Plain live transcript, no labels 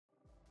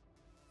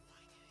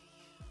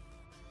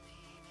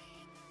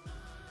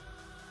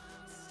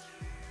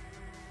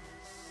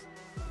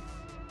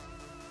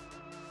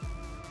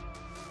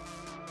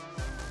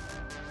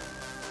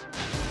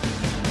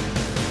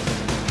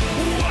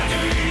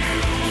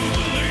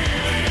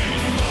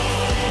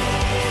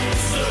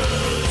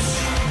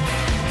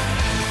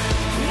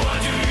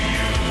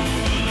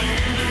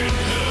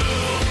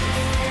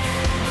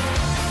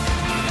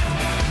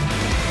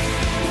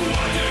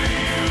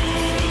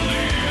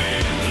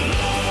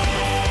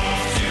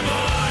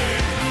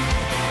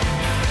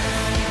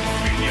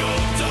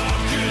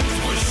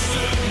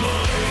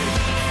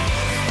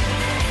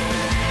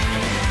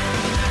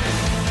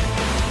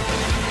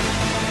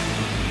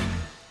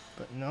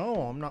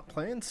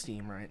enjoying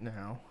Steam right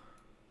now.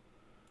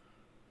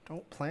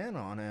 Don't plan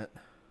on it.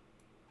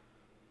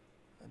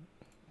 I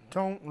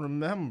don't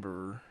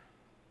remember.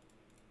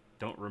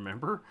 Don't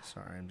remember?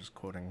 Sorry, I'm just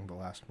quoting the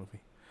last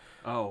movie.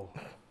 Oh.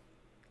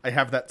 I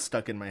have that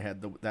stuck in my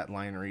head, that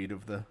line read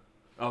of the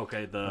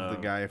the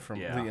guy from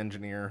the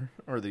engineer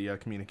or the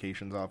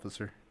communications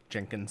officer,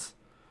 Jenkins.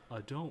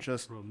 I don't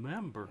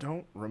remember.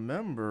 Don't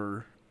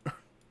remember.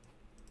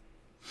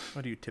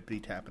 What are you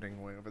tippity-tapping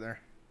away over there?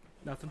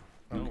 Nothing.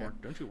 Okay. No,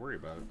 don't you worry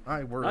about it.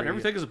 I worry. Not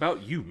everything is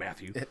about you,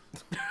 Matthew.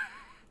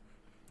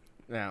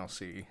 Now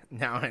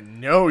I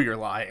know you're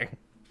lying.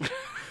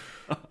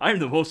 I'm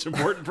the most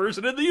important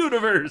person in the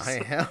universe.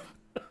 I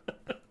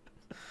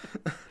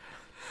am.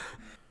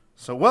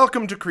 So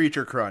welcome to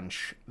Creature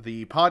Crunch,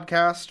 the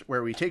podcast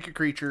where we take a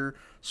creature,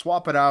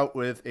 swap it out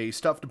with a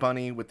stuffed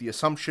bunny with the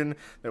assumption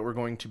that we're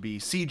going to be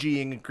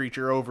CGing a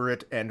creature over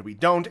it, and we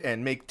don't,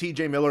 and make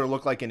TJ Miller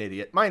look like an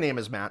idiot. My name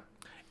is Matt.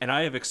 And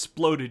I have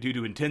exploded due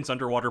to intense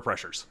underwater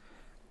pressures.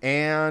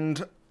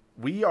 And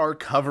we are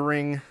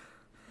covering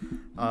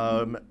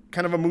kind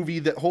of a movie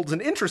that holds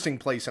an interesting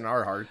place in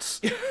our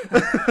hearts.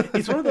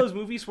 It's one of those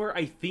movies where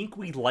I think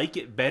we like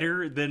it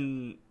better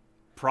than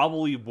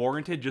probably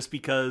warranted just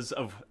because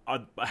of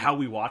how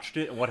we watched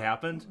it and what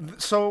happened.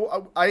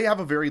 So I have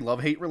a very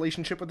love-hate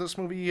relationship with this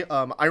movie.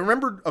 I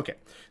remember,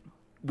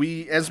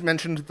 we, as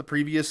mentioned in the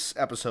previous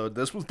episode,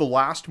 this was the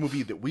last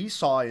movie that we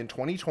saw in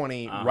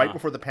 2020, right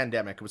before the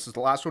pandemic. It was the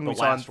last one we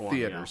saw in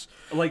theaters.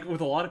 Yeah. Like, with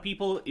a lot of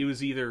people, it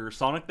was either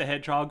Sonic the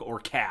Hedgehog or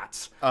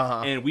Cats.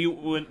 And we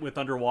went with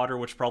Underwater,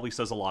 which probably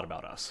says a lot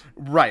about us.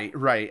 Right,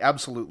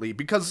 absolutely.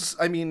 Because,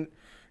 I mean,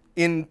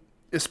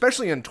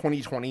 especially in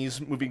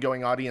 2020's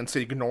movie-going audience,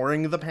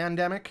 ignoring the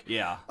pandemic.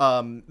 Yeah.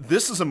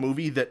 This is a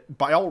movie that,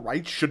 by all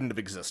rights, shouldn't have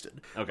existed.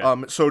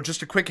 Okay. So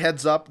just a quick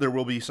heads up, there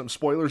will be some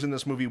spoilers in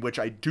this movie, which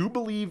I do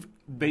believe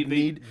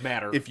they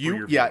matter. If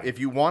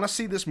you want to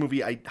see this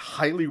movie, I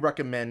highly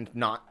recommend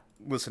not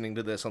listening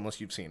to this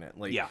unless you've seen it.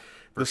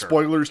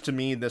 Spoilers to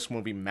me, this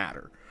movie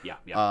matter.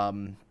 Yeah.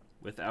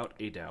 Without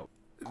a doubt.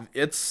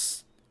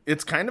 It's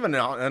kind of an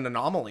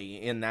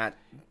anomaly in that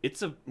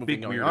it's a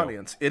big weirdo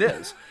audience. It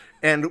is.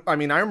 And, I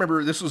mean, I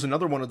remember this was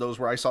another one of those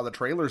where I saw the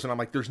trailers and I'm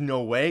like, there's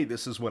no way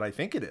this is what I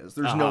think it is.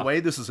 There's no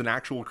way this is an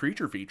actual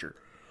creature feature.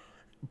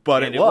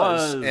 But it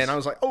was. And I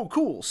was like, oh,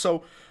 cool.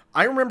 So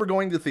I remember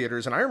going to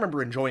theaters and I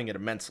remember enjoying it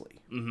immensely.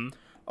 Mm-hmm.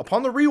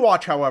 Upon the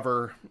rewatch,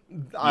 however,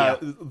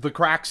 the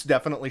cracks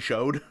definitely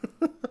showed.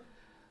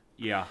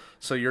 Yeah.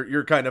 So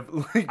you're kind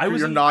of,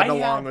 you're nodding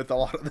along with a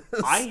lot of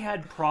this. I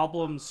had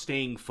problems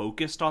staying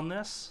focused on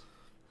this.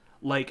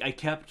 Like, I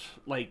kept,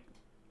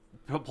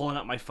 pulling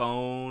up my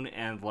phone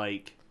and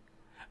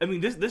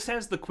this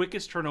has the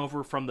quickest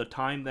turnover from the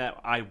time that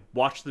I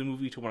watched the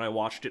movie to when I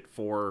watched it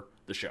for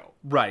the show.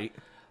 Right.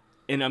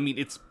 And I mean,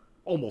 it's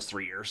almost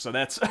 3 years, so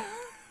that's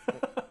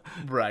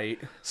right.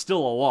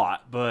 Still a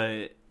lot,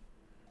 but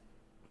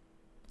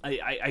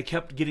I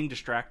kept getting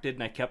distracted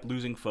and I kept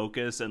losing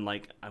focus and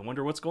I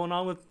wonder what's going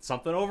on with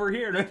something over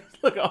here, and I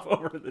just look off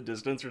over the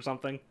distance or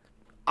something.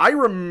 I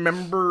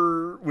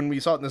remember when we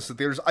saw it in the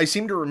theaters, I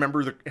seem to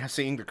remember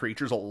seeing the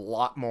creatures a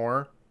lot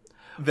more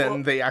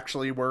than they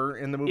actually were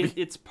in the movie.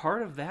 It's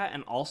part of that,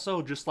 and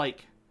also just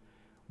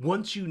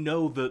once you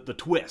know the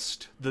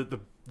twist, the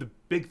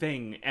big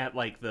thing at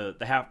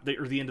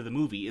the end of the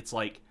movie, it's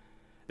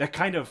that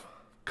kind of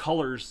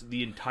colors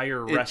the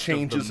entire rest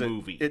of the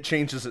movie. It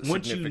changes it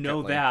once significantly. You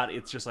know that,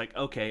 it's just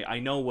okay, I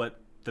know what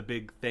the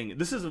big thing.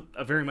 This is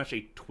a very much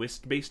a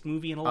twist-based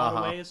movie in a lot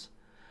of ways.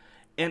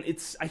 And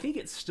I think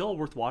it's still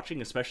worth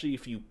watching, especially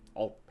if you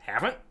all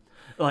haven't.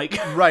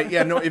 Right,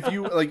 yeah, no, if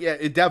you,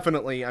 it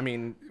definitely, I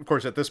mean, of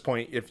course, at this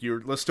point, if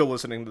you're still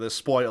listening to this,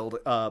 spoiled,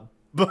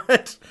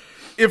 but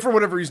if for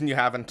whatever reason you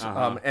haven't,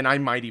 and I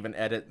might even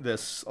edit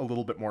this a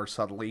little bit more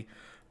subtly,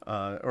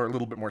 or a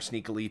little bit more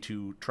sneakily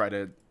to try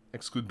to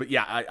exclude, but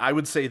yeah, I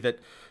would say that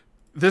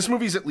this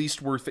movie's at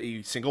least worth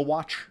a single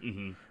watch,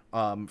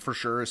 for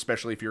sure,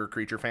 especially if you're a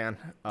creature fan.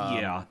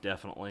 Yeah,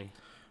 definitely.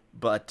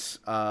 But,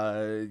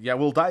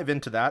 we'll dive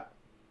into that,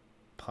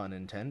 pun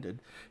intended,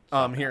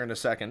 here in a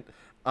second.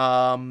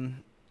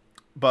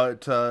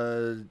 But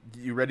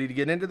you ready to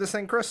get into this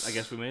thing, Chris? I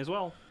guess we may as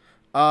well.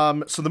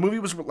 So the movie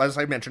was, as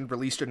I mentioned,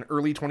 released in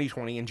early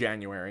 2020 in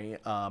January.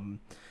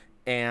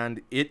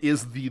 And it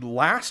is the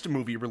last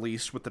movie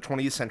released with the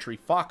 20th Century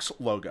Fox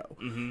logo.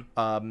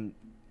 Mm-hmm.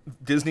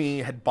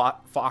 Disney had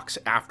bought Fox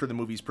after the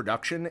movie's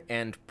production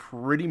and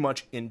pretty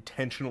much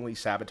intentionally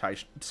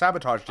sabotaged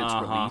its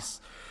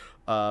release.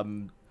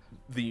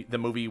 The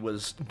movie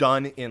was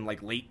done in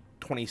late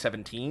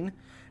 2017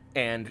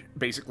 and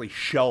basically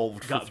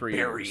shelved for 3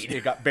 years.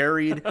 It got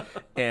buried,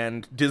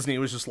 and Disney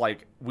was just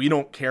we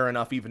don't care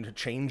enough even to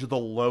change the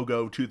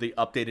logo to the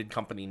updated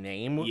company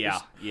name.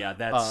 Yeah,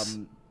 that's...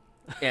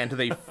 and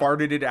they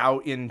farted it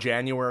out in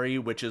January,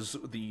 which is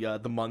the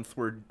month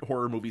where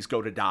horror movies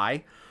go to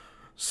die.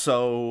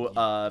 So,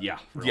 Yeah,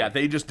 really. yeah,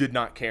 they just did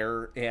not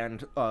care,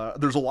 and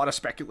there's a lot of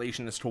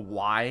speculation as to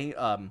why.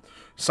 A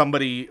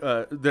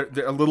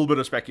little bit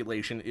of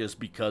speculation is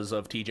because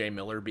of T.J.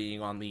 Miller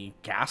being on the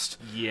cast.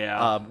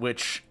 Yeah.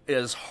 Which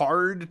is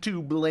hard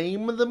to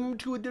blame them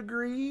to a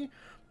degree,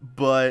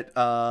 but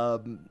I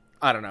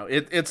don't know.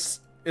 It's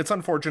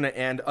unfortunate,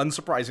 and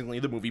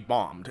unsurprisingly, the movie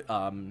bombed.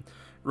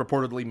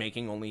 Reportedly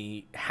making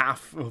only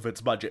half of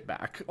its budget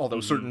back, although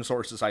certain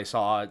sources I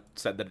saw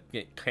said that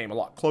it came a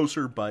lot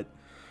closer, but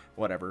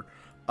whatever.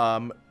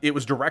 It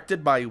was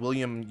directed by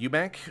William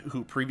Eubank,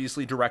 who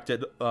previously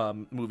directed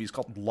movies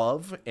called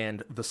Love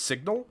and The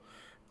Signal,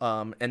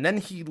 and then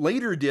he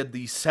later did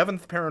the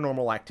 7th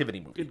Paranormal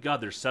Activity movie. Good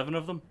God, there's 7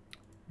 of them?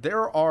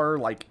 There are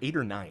like 8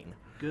 or 9.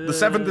 Good The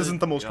 7th isn't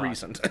the most God.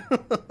 recent.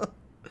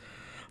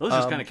 Those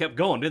just kind of kept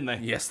going, didn't they?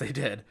 Yes, they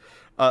did.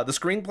 The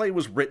screenplay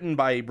was written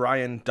by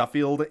Brian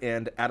Duffield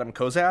and Adam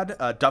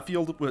Kozad.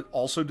 Duffield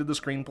also did the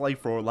screenplay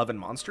for Love and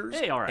Monsters,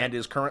 Hey, all right. and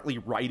is currently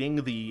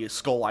writing the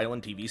Skull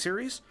Island TV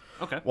series.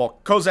 Okay. Well,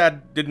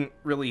 Kozad didn't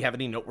really have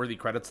any noteworthy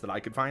credits that I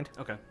could find.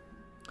 Okay.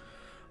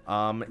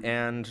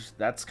 And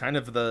that's kind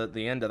of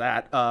the end of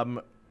that.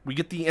 We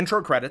get the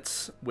intro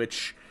credits,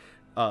 which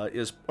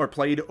are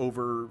played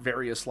over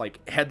various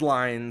like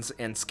headlines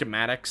and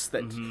schematics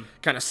that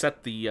kind of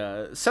set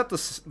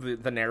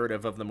the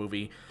narrative of the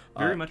movie.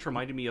 Very much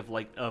reminded me of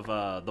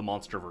the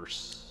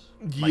MonsterVerse.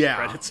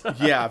 Credits.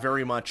 Yeah,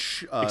 very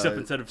much. Except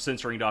instead of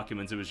censoring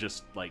documents, it was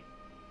just like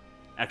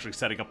actually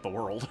setting up the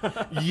world.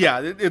 Yeah,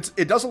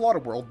 it does a lot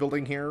of world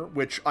building here,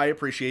 which I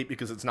appreciate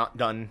because it's not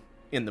done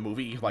in the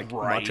movie like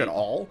much at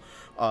all,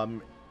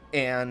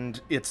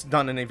 and it's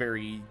done in a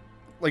very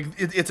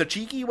it's a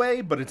cheeky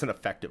way, but it's an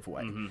effective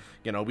way.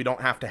 You know, we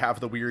don't have to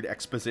have the weird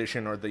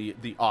exposition or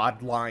the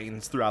odd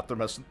lines throughout the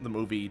rest of the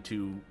movie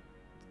to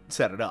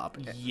set it up.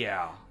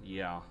 Yeah.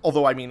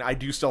 Although, I mean, I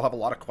do still have a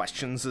lot of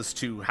questions as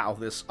to how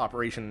this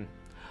operation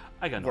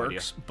I got no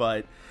works,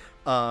 idea.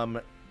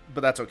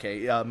 but that's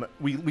okay.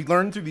 We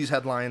learn through these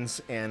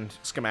headlines and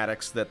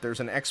schematics that there's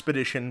an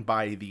expedition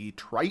by the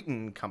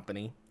Triton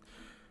Company.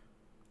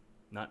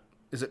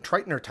 Is it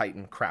Triton or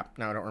Titan? Crap,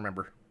 now I don't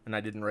remember, and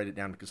I didn't write it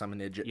down because I'm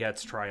an idiot. Yeah,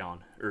 it's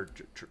Tryon or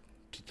Tion.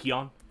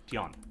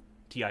 Tion.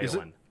 Tion. Is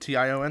it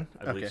Tion?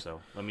 I believe so.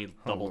 Let me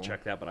double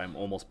check that, but I'm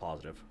almost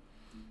positive.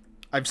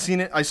 I've seen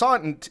it. I saw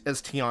it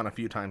as Tion a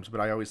few times,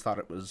 but I always thought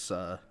it was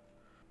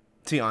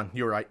Tion.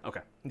 You're right.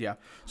 Okay. Yeah.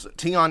 So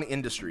Tion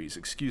Industries.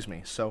 Excuse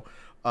me. So,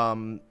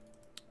 yeah,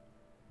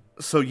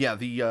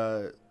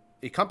 a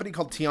company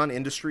called Tion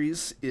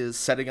Industries is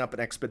setting up an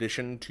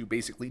expedition to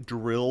basically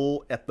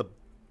drill at the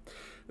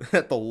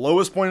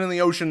lowest point in the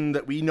ocean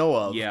that we know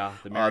of. Yeah,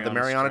 the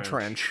Mariana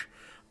Trench.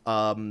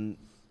 And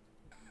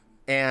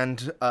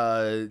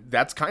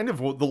that's kind of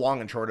the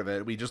long and short of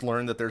it. We just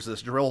learned that there's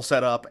this drill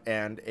setup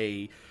and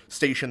a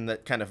station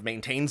that kind of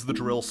maintains the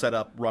drill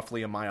setup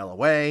roughly a mile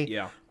away.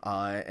 Yeah.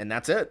 And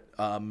that's it.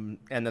 And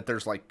that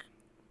there's like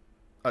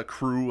a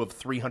crew of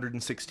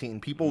 316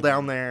 people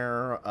down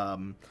there, so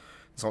on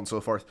and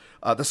so forth.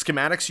 The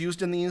schematics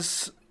used in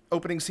these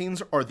opening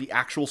scenes are the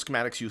actual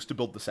schematics used to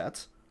build the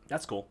sets.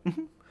 That's cool.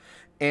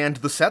 And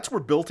the sets were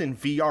built in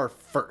VR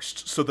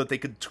first so that they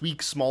could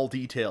tweak small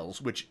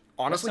details, which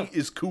honestly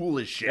is cool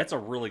as shit. That's a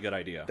really good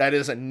idea. That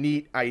is a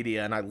neat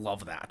idea, and I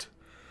love that.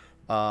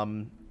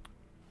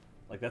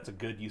 That's a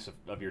good use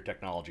of your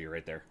technology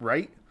right there.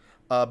 Right?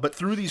 But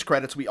through these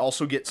credits, we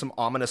also get some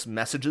ominous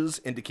messages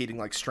indicating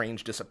like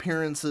strange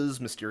disappearances,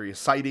 mysterious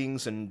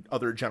sightings, and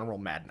other general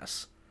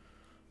madness.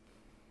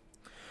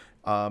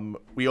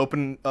 We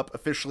open up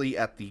officially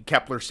at the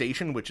Kepler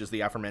station, which is the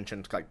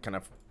aforementioned kind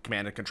of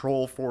command and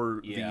control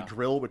for the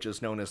drill, which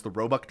is known as the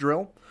Roebuck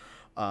drill,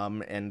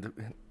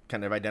 and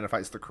kind of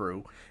identifies the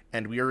crew.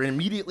 And we are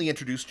immediately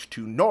introduced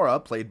to Nora,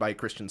 played by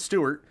Kristen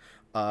Stewart,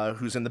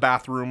 who's in the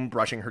bathroom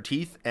brushing her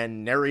teeth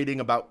and narrating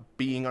about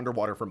being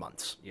underwater for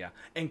months. Yeah.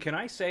 And can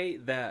I say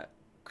that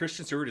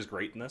Kristen Stewart is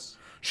great in this?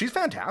 She's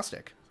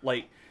fantastic.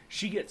 Like,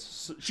 she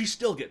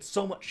still gets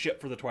so much shit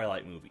for the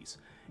Twilight movies.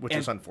 Which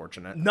is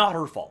unfortunate. Not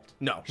her fault.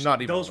 No,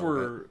 not even. Those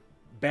were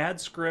bad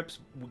scripts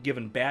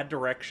given bad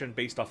direction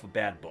based off of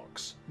bad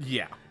books.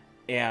 Yeah.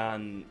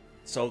 And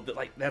so,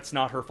 that's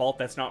not her fault.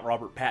 That's not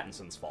Robert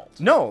Pattinson's fault.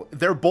 No,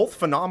 they're both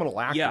phenomenal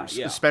actors,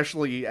 Yeah.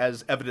 especially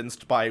as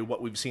evidenced by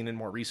what we've seen in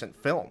more recent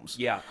films.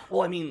 Yeah.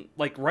 Well, I mean,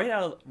 right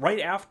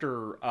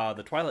after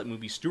the Twilight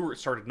movie, Stewart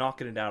started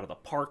knocking it out of the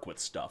park with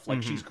stuff.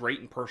 Like, she's great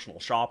in Personal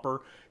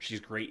Shopper. She's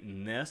great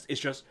in this.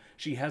 It's just,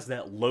 she has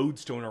that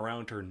lodestone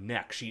around her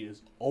neck. She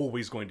is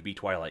always going to be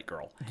Twilight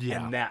Girl.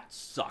 Yeah. And that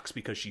sucks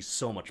because she's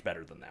so much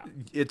better than that.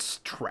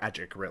 It's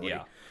tragic, really.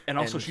 Yeah. And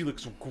also, she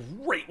looks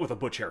great with a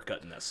butch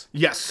haircut in this.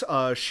 Yes,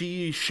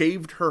 she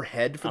shaved her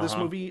head for this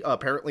movie.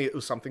 Apparently, it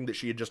was something that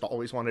she had just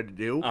always wanted to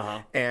do,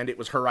 and it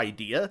was her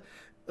idea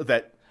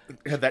that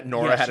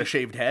Nora had a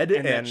shaved head,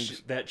 and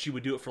that she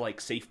would do it for like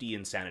safety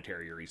and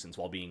sanitary reasons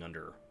while being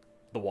under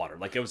the water.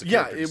 Like, it was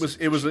a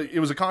it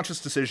was a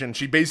conscious decision.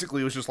 She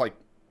basically was just like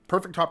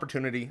perfect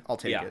opportunity. I'll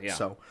take Yeah, it. yeah.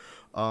 So,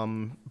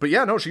 but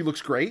yeah, no, she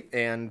looks great,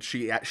 and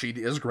she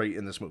is great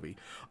in this movie.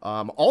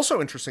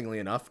 Also, interestingly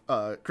enough,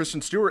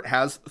 Kristen Stewart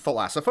has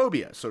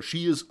thalassophobia, so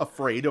she is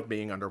afraid of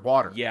being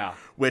underwater. Yeah.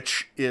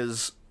 Which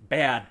is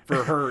Bad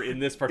for her in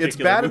this particular it's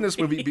bad movie. in this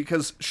movie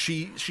because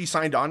she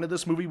signed on to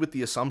this movie with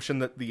the assumption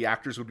that the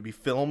actors would be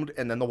filmed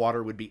and then the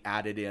water would be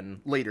added in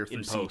later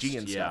through post, CG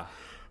and yeah. stuff.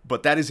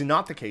 But that is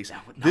not the case.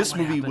 not This what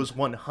movie happened. was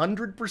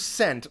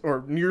 100%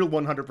 or near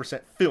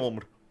 100%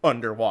 filmed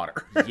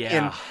underwater.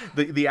 Yeah.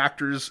 And the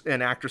actors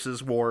and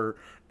actresses wore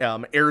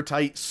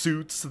airtight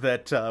suits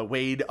that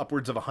weighed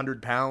upwards of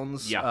 100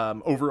 pounds, Yeah.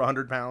 over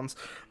 100 pounds.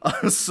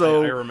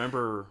 So I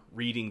remember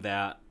reading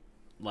that,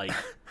 like,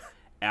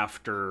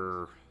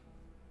 after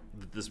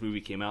this movie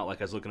came out,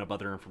 like, I was looking up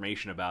other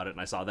information about it, and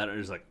I saw that, and it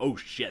was like, oh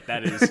shit,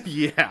 that is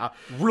yeah.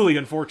 really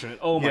unfortunate.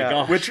 Oh my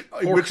gosh. Which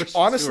Poor Kristen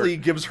honestly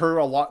Stewart. gives gives her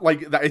a lot.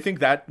 Like, I think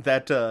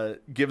that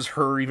gives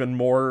her even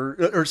more,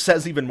 or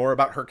says even more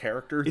about her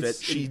character, that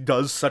she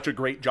does such a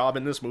great job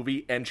in this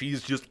movie, and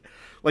she's just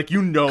like,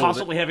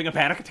 constantly having a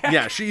panic attack.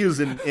 yeah, she is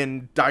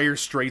in dire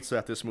straits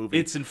at this movie.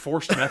 It's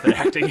enforced method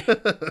acting.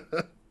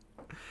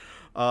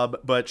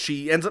 But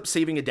she ends up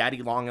saving a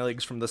daddy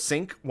longlegs from the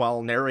sink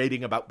while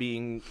narrating about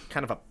being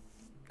kind of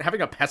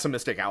having a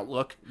pessimistic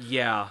outlook.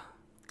 Yeah.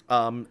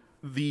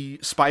 The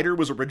spider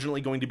was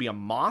originally going to be a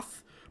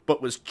moth,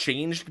 but was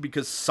changed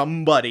because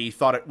somebody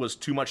thought it was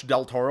too much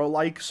Del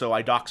Toro-like, so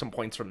I docked some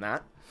points from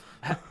that.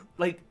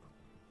 Like,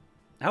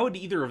 how would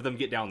either of them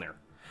get down there?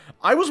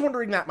 I was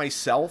wondering that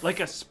myself. Like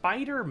a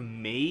spider,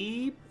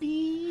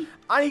 maybe?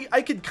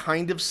 I could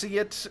kind of see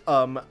it,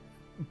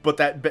 but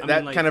that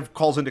like- kind of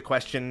calls into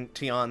question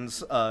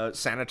Tion's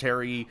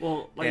sanitary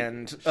Well, like,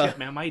 and shit,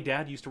 man, my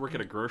dad used to work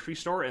at a grocery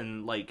store,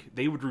 and, like,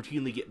 they would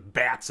routinely get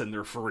bats in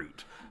their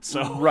fruit.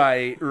 So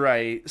right.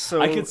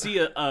 So I could see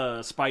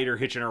a spider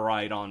hitching a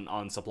ride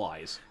on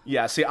supplies.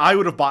 yeah. See, I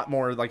would have bought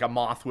more. Like a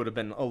moth would have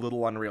been a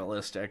little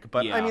unrealistic,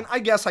 but Yeah. I mean, I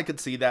guess I could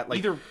see that.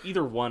 Like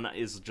Either one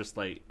is just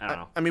like, I don't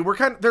know. I mean,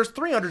 there's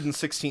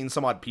 316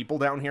 some odd people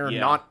down here. Yeah.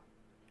 Not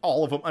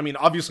all of them. I mean,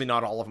 obviously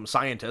not all of them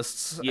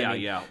scientists. Yeah, I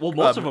mean, yeah. Well,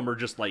 most of them are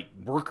just like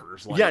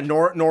workers. Like, Yeah,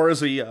 Nora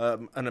is a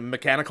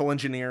mechanical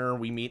engineer.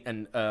 We meet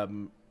not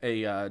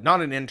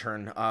an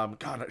intern.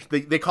 God,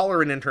 they call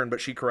her an intern, but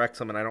she corrects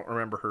them, and I don't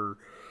remember her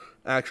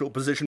actual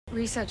position.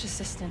 Research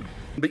assistant.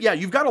 But yeah,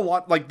 you've got a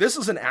lot. Like, this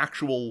is an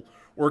actual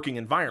working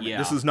environment. Yeah.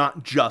 This is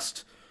not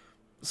just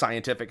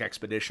scientific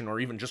expedition or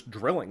even just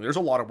drilling. There's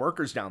a lot of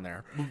workers down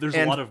there. There's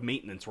a lot of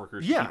maintenance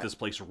workers to Yeah. keep this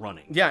place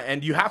running. Yeah,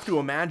 and you have to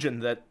imagine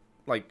that,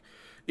 like,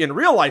 in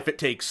real life, it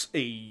takes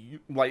being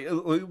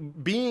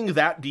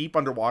that deep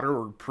underwater,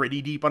 or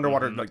pretty deep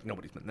underwater. Like,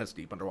 nobody's been this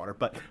deep underwater,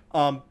 but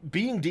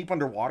being deep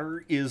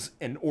underwater is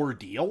an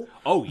ordeal.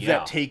 Oh, yeah.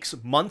 That takes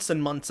months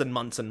and months and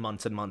months and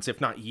months and months, if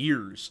not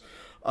years.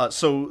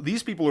 So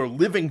these people are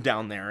living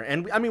down there,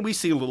 and I mean, we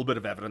see a little bit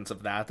of evidence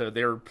of that.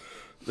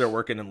 They're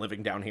working and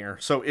living down here,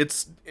 so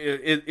it's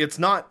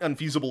not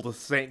unfeasible to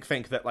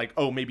think that, like,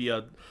 oh, maybe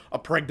a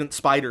pregnant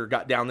spider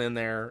got down in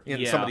there in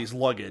Yeah. somebody's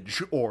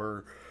luggage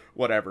or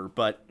whatever,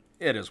 but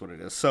it is what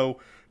it is. So,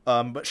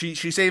 but she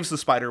saves the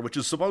spider, which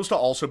is supposed to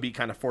also be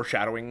kind of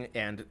foreshadowing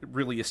and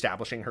really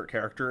establishing her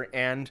character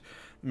and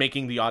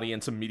making the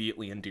audience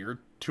immediately endeared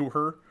to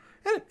her,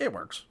 and it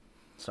works.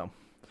 So,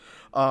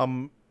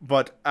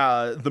 but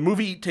the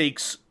movie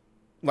takes,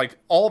 like,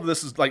 all of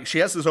this is, like, she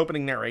has this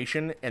opening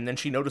narration, and then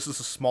she notices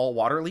a small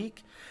water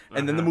leak,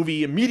 and then the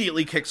movie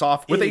immediately kicks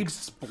off with It a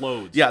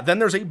explodes. yeah. Then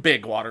there's a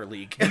big water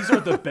leak. These are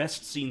the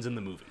best scenes in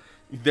the movie.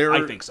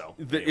 I think so.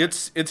 Anyway.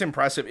 It's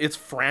impressive. It's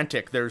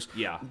frantic. There's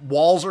Yeah.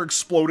 walls are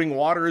exploding,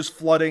 water is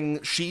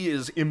flooding. She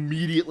is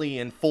immediately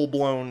in full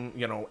blown,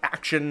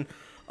 action,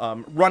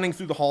 running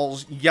through the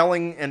halls,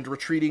 yelling and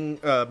retreating,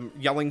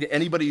 yelling to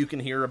anybody you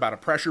can hear about a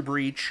pressure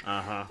breach.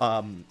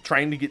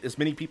 Trying to get as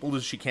many people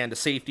as she can to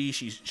safety.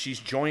 She's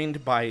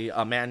joined by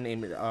a man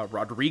named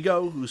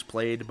Rodrigo, who's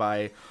played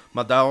by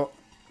Madao.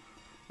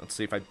 Let's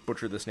see if I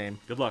butcher this name.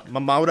 Good luck. You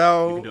can do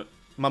Mamoto it.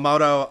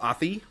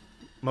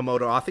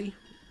 Mamoto Athi.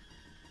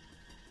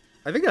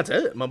 I think that's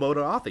it.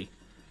 Mamoto Athi.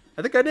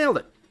 I think I nailed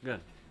it. Good.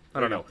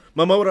 I don't know.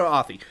 Mamoto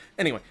Athi.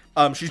 Anyway,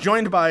 she's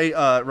joined by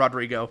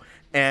Rodrigo,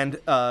 and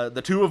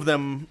the two of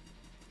them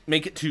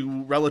make it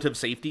to relative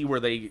safety, where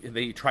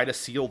they try to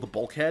seal the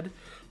bulkhead,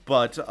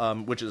 but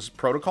which is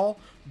protocol,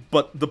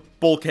 but the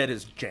bulkhead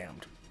is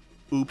jammed.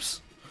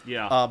 Oops.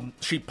 Yeah.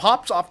 She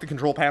pops off the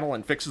control panel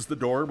and fixes the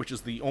door, which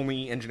is the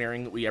only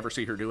engineering that we ever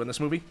see her do in this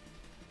movie.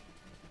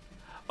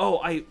 Oh,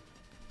 I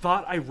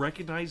thought I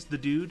recognized the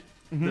dude,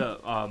 the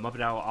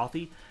Mabudao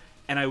Athi,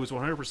 and I was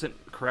 100%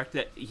 correct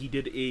that he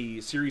did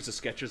a series of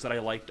sketches that I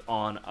liked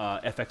on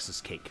FX's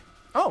Cake.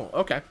 Oh,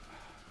 okay.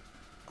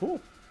 Cool.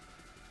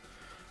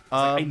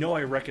 I know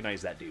I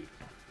recognize that dude,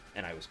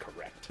 and I was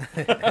correct.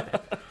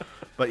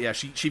 But yeah,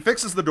 she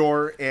fixes the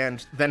door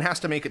and then has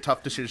to make a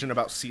tough decision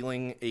about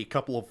sealing a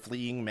couple of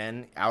fleeing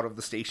men out of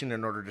the station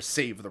in order to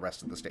save the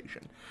rest of the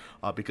station,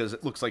 because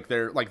it looks like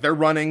they're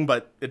running,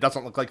 but it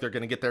doesn't look like they're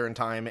going to get there in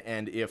time.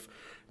 And if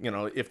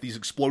these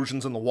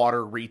explosions in the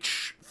water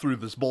reach through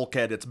this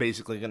bulkhead, it's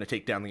basically going to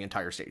take down the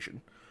entire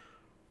station.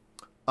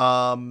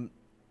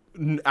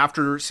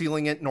 After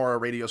sealing it, Nora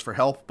radios for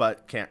help,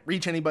 but can't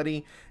reach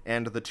anybody,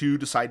 and the two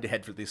decide to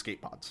head for the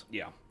escape pods.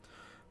 Yeah.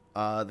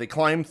 They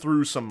climb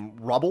through some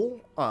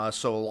rubble,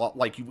 so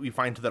we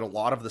find that a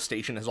lot of the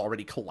station has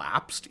already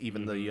collapsed,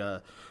 even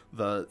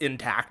the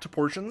intact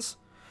portions,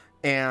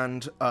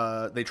 and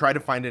they try to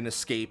find an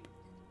escape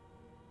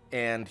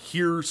and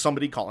hear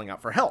somebody calling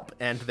out for help,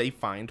 and they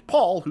find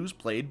Paul, who's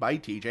played by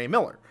T.J.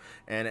 Miller.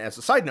 And as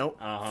a side note,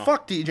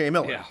 fuck T.J.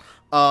 Miller. Yeah.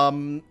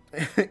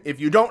 If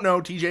you don't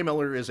know, T.J.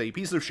 Miller is a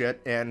piece of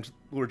shit, and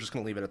we're just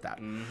going to leave it at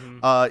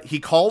that. He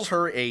calls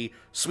her a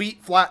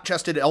sweet,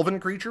 flat-chested elven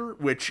creature,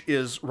 which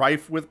is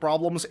rife with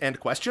problems and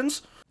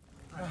questions.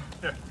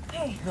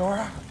 Hey.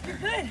 Nora? You're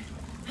good.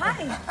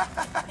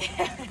 Hi.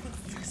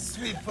 You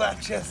sweet,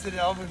 flat-chested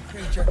elven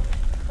creature.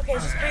 Okay,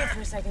 just breathe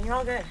for a second. You're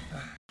all good.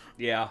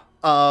 Yeah.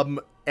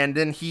 And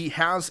then he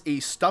has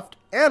a stuffed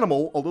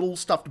animal, a little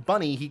stuffed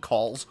bunny he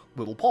calls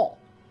Little Paul.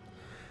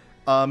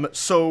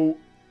 So,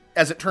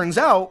 as it turns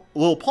out,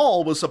 Little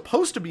Paul was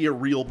supposed to be a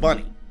real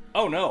bunny.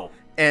 Oh, no.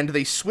 And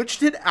they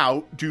switched it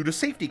out due to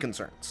safety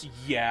concerns.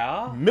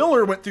 Yeah?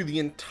 Miller went through the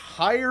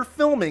entire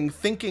filming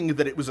thinking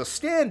that it was a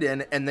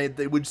stand-in and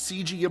they would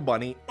CG a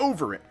bunny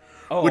over it.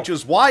 Oh. Which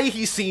is why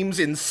he seems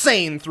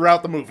insane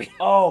throughout the movie.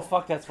 Oh,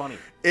 fuck, that's funny.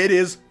 It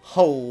is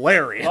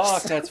hilarious.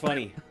 Fuck, that's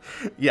funny.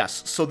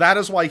 Yes, so that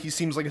is why he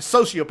seems like a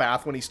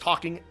sociopath when he's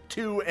talking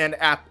to and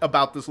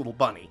about this little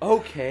bunny.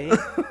 Okay.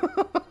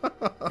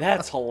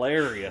 That's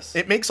hilarious.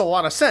 It makes a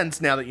lot of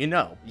sense now that you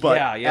know. But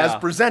Yeah. as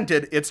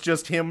presented, it's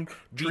just him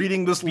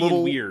treating this being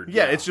little... weird,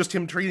 Yeah, yeah. it's just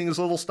him treating this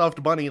little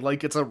stuffed bunny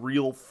like it's a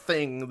real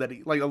thing that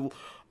he...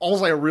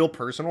 almost like a real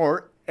person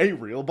or a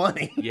real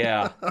bunny.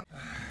 Yeah.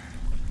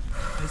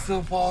 Is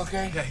little Paul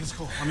okay? Yeah, he's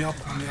cool. Let me help.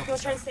 You want to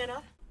try and stand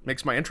up?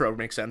 Makes my intro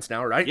make sense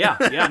now, right? Yeah,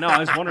 no, I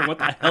was wondering what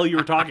the hell you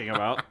were talking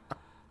about.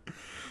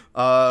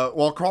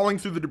 While crawling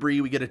through the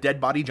debris, we get a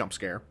dead body jump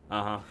scare.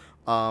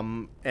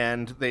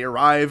 And they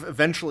arrive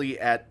eventually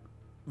at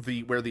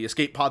where the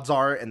escape pods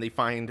are, and they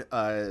find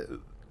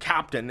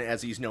Captain,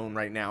 as he's known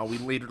right now. We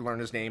later learn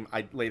his name.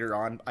 Later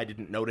on, I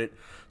didn't note it,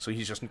 so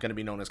he's just going to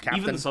be known as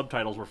Captain. Even the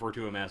subtitles refer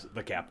to him as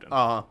the Captain.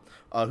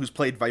 Who's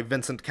played by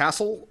Vincent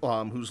Castle,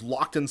 who's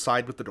locked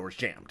inside with the doors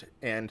jammed.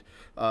 And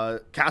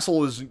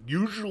Castle is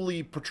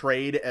usually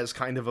portrayed as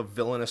kind of a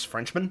villainous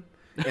Frenchman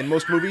in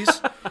most movies.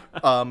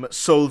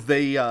 So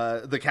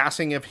the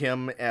casting of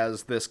him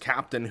as this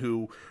captain,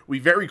 who we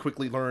very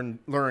quickly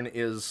learn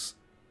is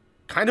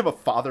kind of a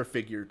father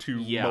figure to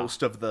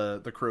most of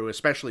the crew,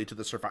 especially to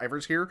the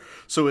survivors here.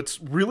 So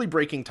it's really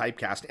breaking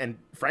typecast, and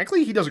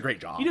frankly, he does a great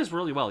job. He does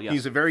really well, yes.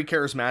 He's a very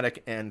charismatic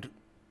and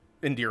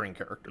endearing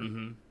character.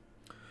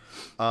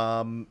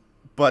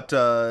 But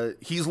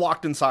he's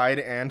locked inside,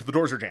 and the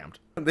doors are jammed.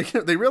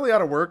 They really ought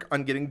to work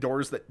on getting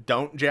doors that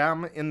don't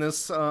jam in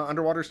this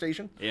underwater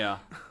station. Yeah.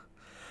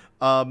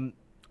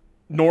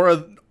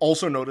 Nora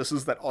also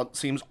notices that it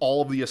seems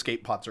all of the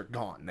escape pods are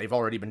gone. They've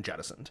already been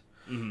jettisoned.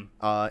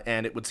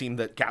 And it would seem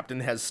that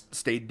Captain has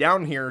stayed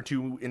down here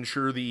to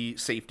ensure the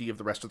safety of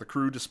the rest of the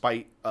crew,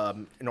 despite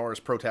Nora's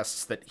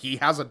protests that he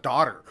has a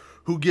daughter.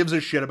 Who gives a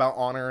shit about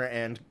honor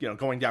and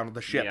going down to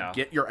the ship? Yeah.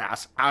 Get your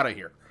ass out of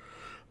here.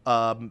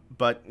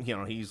 But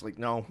he's like,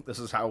 no, this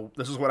is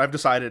what I've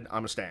decided.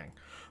 I'm staying.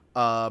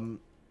 And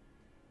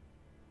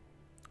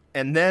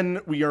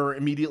then we are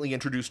immediately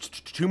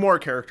introduced to two more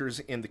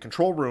characters in the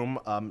control room.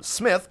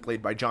 Smith,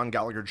 played by John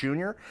Gallagher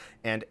Jr.,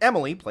 and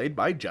Emily, played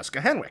by Jessica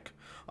Henwick.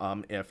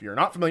 If you're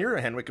not familiar,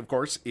 Henwick, of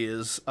course,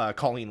 is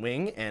Colleen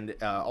Wing, and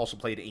also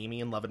played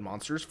Amy in Love and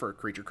Monsters for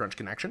Creature Crunch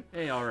Connection.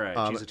 Hey, all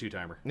right. She's a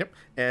two-timer. Yep.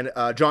 And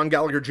John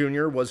Gallagher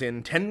Jr. was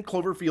in 10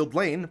 Cloverfield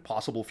Lane,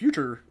 possible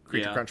future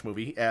Creature Crunch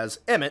movie, as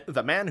Emmett,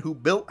 the man who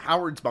built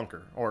Howard's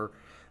bunker, or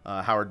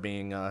Howard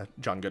being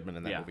John Goodman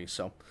in that movie.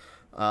 So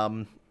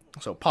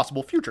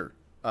possible future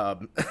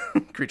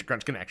Creature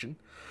Crunch Connection.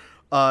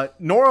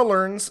 Nora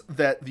learns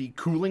that the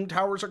cooling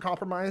towers are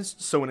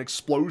compromised, so an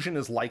explosion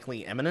is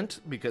likely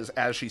imminent, because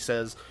as she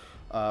says,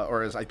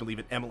 or as I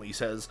believe Emily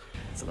says...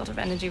 It's a lot of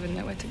energy with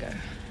nowhere to go.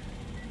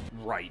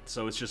 Right,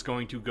 so it's just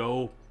going to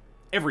go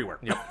everywhere.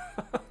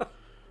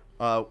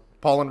 Yep.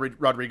 Paul and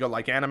Rodrigo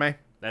like anime.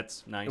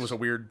 That's nice. It was a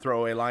weird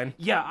throwaway line.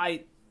 Yeah,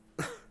 I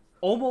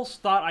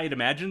almost thought I had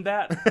imagined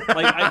that.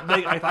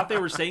 I thought they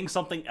were saying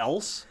something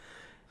else,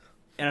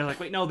 and I was like,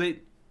 wait, no,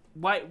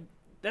 why...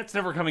 That's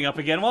never coming up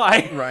again.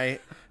 Why? Right.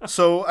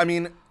 So, I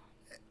mean,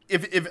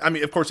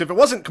 of course, if it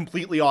wasn't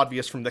completely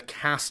obvious from the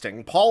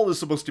casting, Paul is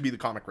supposed to be the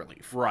comic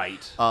relief.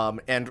 Right.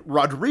 And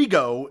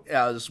Rodrigo,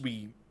 as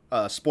we,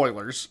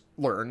 spoilers,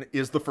 learn,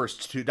 is the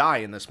first to die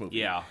in this movie.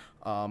 Yeah.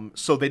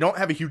 So they don't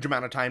have a huge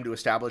amount of time to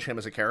establish him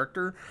as a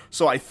character.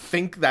 So I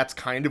think that's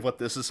kind of what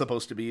this is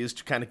supposed to be, is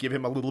to kind of give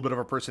him a little bit of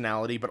a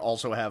personality, but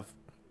also have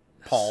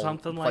Paul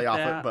Something play like off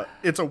that. it,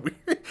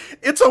 but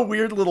it's a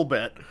weird little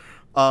bit.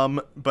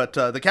 But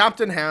the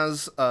captain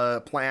has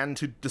a plan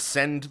to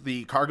descend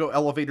the cargo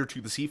elevator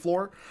to the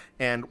seafloor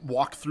and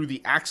walk through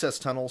the access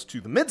tunnels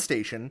to the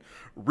mid-station,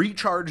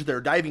 recharge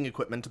their diving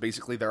equipment,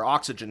 basically their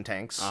oxygen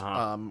tanks,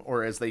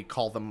 or as they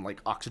call them,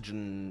 like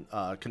oxygen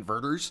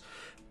converters,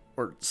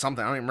 or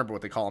something. I don't even remember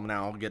what they call them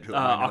now. I'll get to it.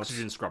 in my notes.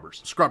 Oxygen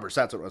scrubbers. Scrubbers,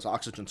 that's what it was,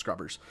 oxygen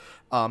scrubbers.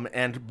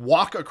 And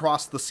walk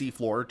across the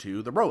seafloor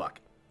to the Roebuck.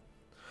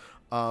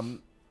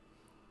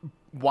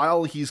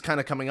 While he's kind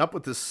of coming up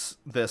with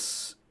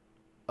this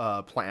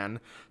plan,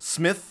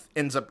 Smith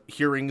ends up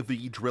hearing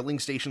the drilling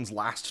station's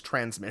last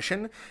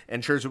transmission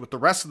and shares it with the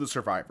rest of the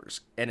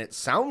survivors. And it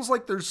sounds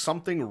like there's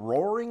something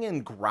roaring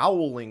and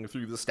growling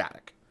through the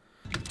static.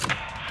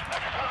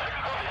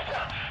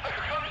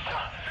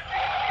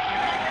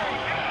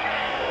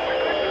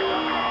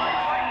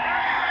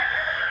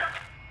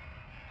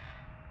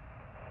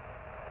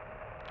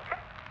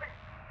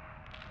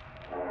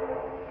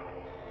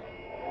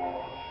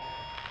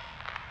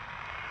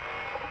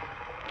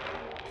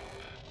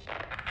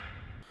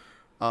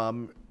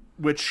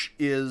 Which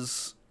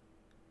is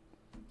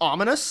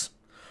ominous,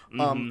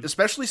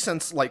 especially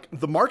since, like,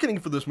 the marketing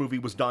for this movie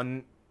was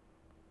done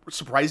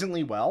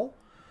surprisingly well.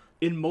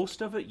 In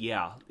most of it,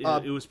 yeah,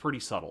 it was pretty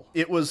subtle.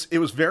 It was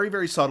very,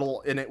 very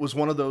subtle, and it was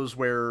one of those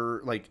where,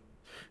 like,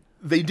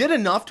 they did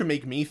enough to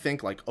make me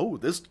think, like, oh,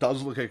 this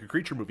does look like a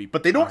creature movie,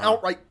 but they don't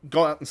outright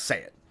go out and say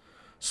it.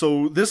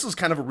 So this is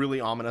kind of a really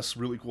ominous,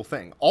 really cool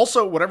thing.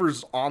 Also,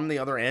 whatever's on the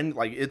other end,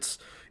 like, it's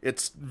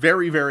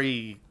very,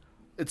 very...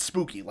 It's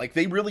spooky. Like,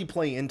 they really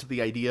play into the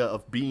idea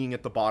of being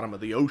at the bottom of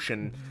the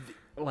ocean.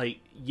 Like,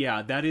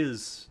 yeah, that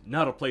is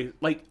not a place...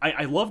 Like,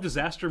 I love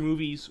disaster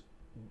movies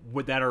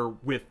that are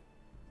with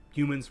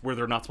humans where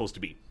they're not supposed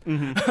to be.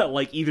 Mm-hmm.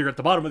 Like, either at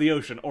the bottom of the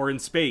ocean, or in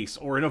space,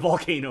 or in a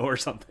volcano or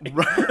something.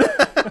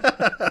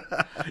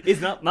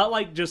 It's not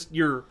like just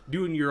you're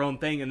doing your own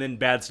thing and then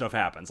bad stuff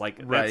happens.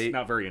 Like, that's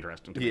not very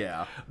interesting to me.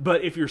 Yeah.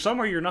 But if you're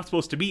somewhere you're not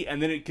supposed to be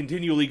and then it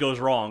continually goes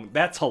wrong,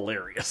 that's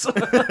hilarious.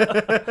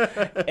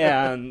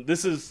 And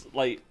this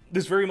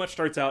very much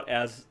starts out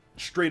as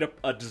straight up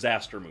a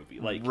disaster movie.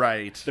 Like,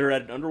 they're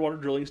at an underwater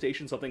drilling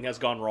station, something has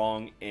gone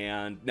wrong,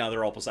 and now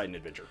they're all Poseidon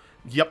Adventure.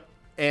 Yep.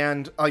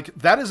 And, like,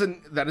 that is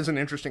an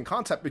interesting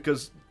concept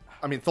because,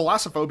 I mean,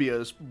 thalassophobia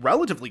is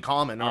relatively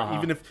common,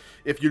 even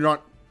if you're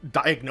not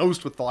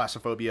diagnosed with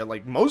thalassophobia.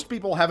 Like, most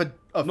people have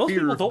a most fear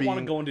people of don't being... want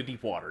to go into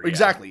deep water.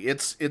 Exactly.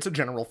 It's a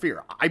general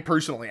fear. I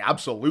personally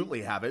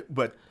absolutely have it,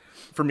 but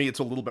for me it's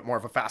a little bit more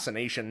of a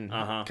fascination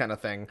kind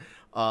of thing.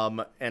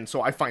 And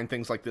so I find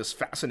things like this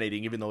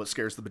fascinating, even though it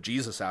scares the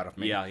bejesus out of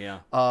me.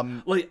 Yeah.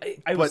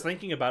 Like, I was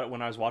thinking about it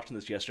when I was watching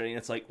this yesterday, and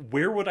it's like,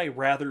 where would I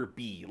rather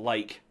be?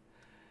 Like,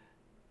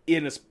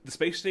 in the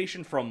space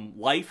station from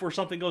life where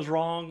something goes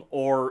wrong,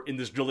 or in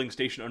this drilling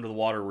station under the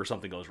water where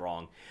something goes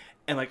wrong?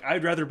 And, like,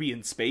 I'd rather be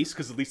in space,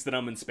 because at least then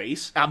I'm in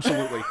space.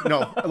 Absolutely.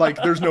 No,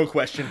 like, there's no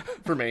question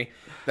for me.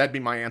 That'd be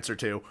my answer,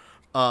 too.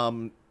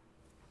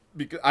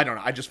 Because, I don't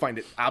know, I just find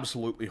it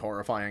absolutely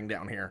horrifying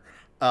down here.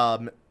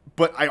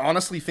 But I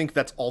honestly think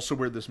that's also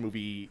where this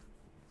movie...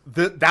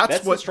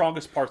 That's what the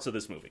strongest parts of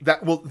this movie.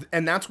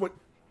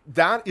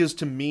 That is,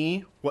 to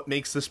me, what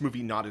makes this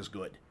movie not as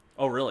good.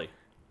 Oh, really?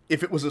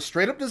 If it was a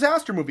straight-up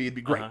disaster movie, it'd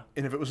be great.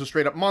 And if it was a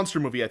straight-up monster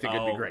movie, I think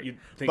it'd be great. You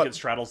think it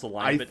straddles the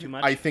line a bit too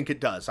much? I think it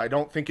does. I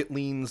don't think it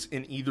leans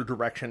in either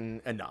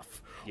direction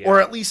enough. Yeah.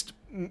 Or at least,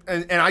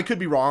 and I could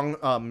be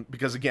wrong,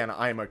 because, again,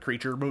 I am a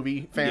creature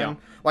movie fan. Yeah.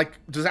 Like,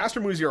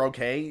 disaster movies are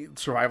okay.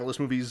 Survivalist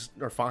movies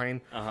are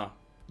fine.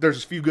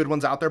 There's a few good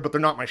ones out there, but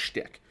they're not my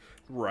shtick.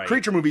 Right.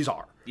 Creature movies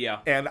are. Yeah.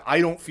 And I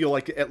don't feel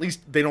like, at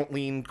least they don't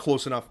lean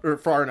close enough, or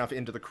far enough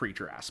into the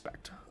creature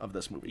aspect of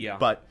this movie. Yeah.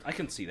 But I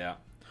can see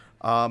that.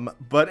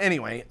 But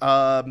anyway,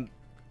 and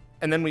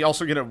then we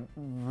also get a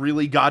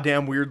really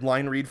goddamn weird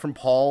line read from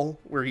Paul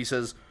where he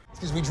says,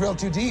 because we drill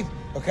too deep,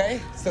 okay?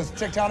 It's those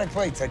tectonic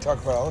plates I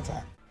talk about all the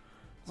time.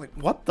 Like,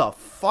 what the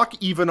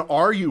fuck even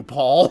are you,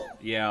 Paul?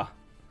 Yeah.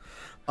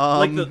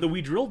 Like, the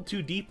we drilled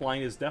too deep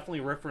line is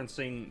definitely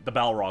referencing the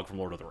Balrog from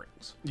Lord of the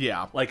Rings.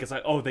 Yeah. Like, it's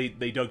like, oh, they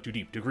dug too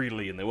deep, too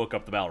greedily, and they woke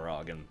up the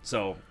Balrog. And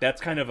so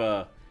that's kind of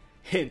a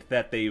hint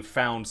that they've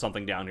found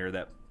something down here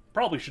that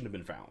probably shouldn't have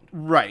been found.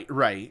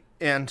 Right.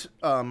 And,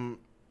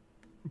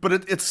 but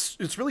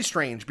it's really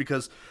strange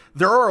because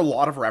there are a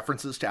lot of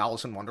references to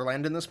Alice in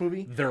Wonderland in this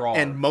movie. There are.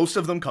 And most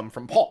of them come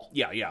from Paul.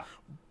 Yeah.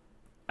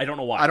 I don't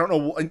know why.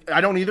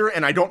 I don't either,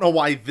 and I don't know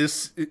why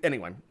this...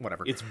 Anyway,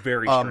 whatever. It's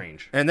very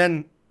strange. And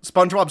then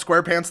SpongeBob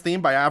SquarePants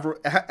theme by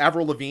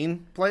Avril Lavigne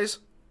plays.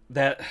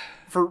 That's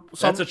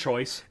a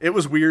choice. It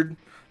was weird.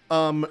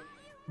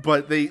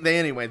 But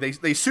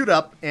they suit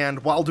up,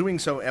 and while doing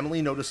so,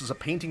 Emily notices a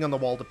painting on the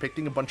wall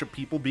depicting a bunch of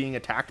people being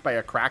attacked by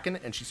a kraken,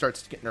 and she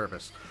starts to get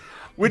nervous.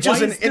 Which Why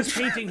is an is this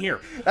painting here?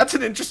 That's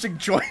an interesting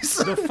choice.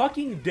 The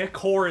fucking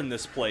decor in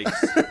this place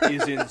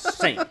is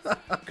insane.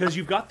 Because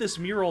you've got this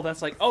mural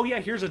that's like, oh yeah,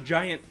 here's a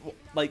giant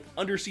like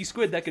undersea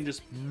squid that can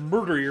just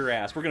murder your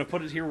ass. We're gonna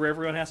put it here where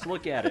everyone has to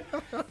look at it.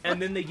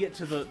 And then they get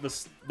to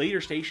the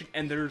later station,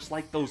 and there's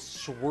like those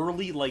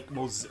swirly like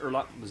or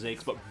not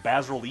mosaics, but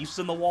bas reliefs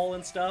in the wall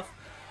and stuff.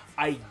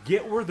 I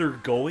get where they're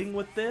going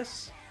with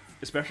this,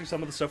 especially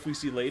some of the stuff we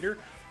see later,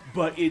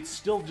 but it's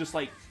still just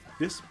like,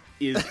 this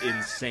is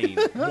insane.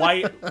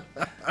 Why?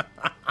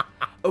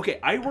 Okay,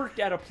 I worked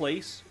at a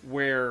place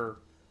where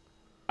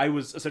I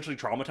was essentially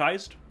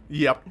traumatized.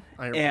 Yep,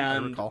 I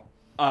And recall.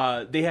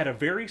 They had a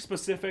very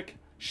specific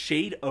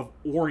shade of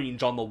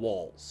orange on the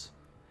walls.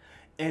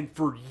 And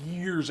for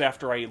years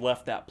after I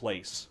left that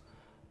place,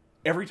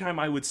 every time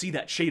I would see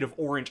that shade of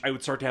orange, I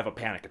would start to have a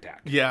panic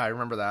attack. Yeah, I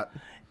remember that.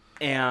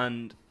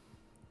 And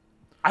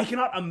I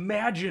cannot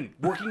imagine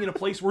working in a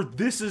place where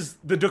this is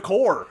the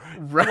decor.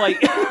 Right.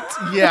 Like,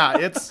 Yeah,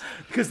 it's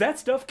because that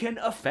stuff can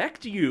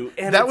affect you.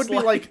 And that it's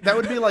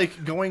would be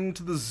like going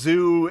to the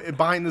zoo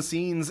behind the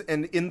scenes,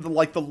 and in the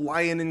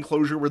lion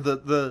enclosure where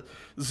the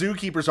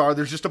zookeepers are,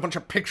 there's just a bunch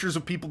of pictures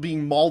of people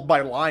being mauled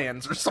by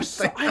lions or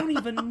something. I don't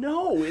even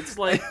know. It's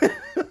like,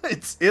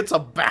 it's a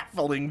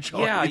baffling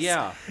choice.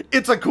 Yeah.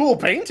 It's a cool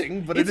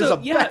painting, but it's it is a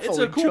yeah, baffling it's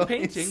a cool choice.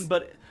 painting,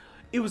 but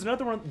it was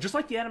another one, just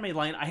like the anime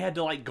line. I had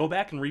to like go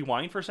back and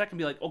rewind for a second and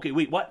be like, okay,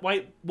 wait, what?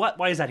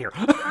 Why is that here?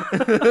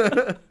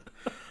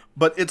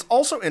 But it's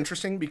also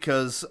interesting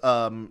because,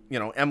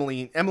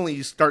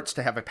 Emily starts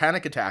to have a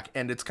panic attack,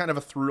 and it's kind of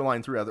a through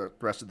line throughout the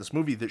rest of this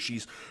movie that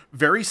she's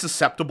very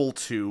susceptible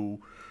to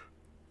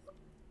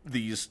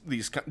these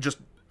just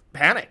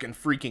panic and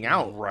freaking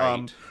out.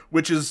 Right.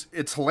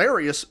 It's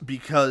hilarious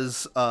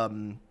because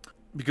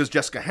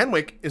Jessica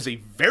Henwick is a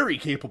very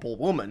capable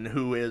woman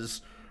who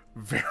is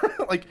very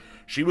like,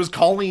 she was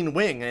Colleen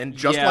Wing, and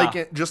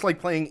just like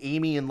playing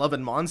Amy in Love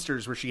and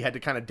Monsters, where she had to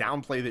kind of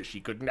downplay that she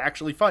couldn't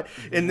actually fight,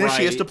 and then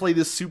she has to play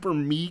this super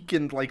meek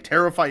and like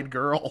terrified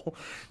girl.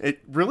 It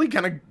really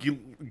kind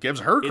of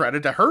gives her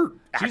credit to her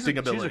acting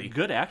ability. She's a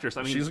good actress.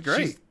 I mean, she's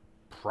great. She's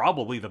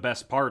probably the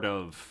best part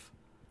of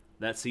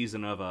that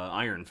season of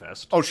Iron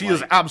Fist. Oh, she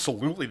is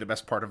absolutely the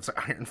best part of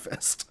Iron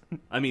Fist.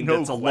 I mean, no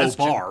that's a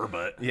question. low bar,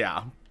 but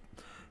Yeah.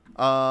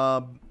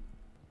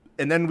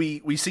 And then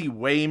we see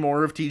way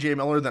more of T.J.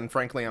 Miller than,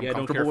 frankly, I'm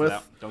comfortable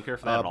with. Don't care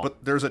for that at all.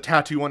 But there's a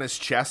tattoo on his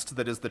chest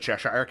that is the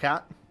Cheshire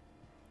Cat.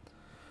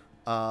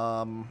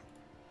 And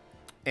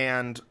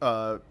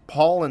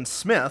Paul and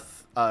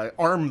Smith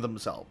arm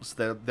themselves.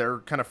 They're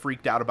kind of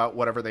freaked out about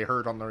whatever they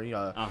heard on the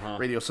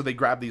radio, so they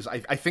grab these. I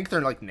think they're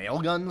like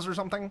nail guns or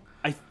something.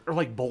 Or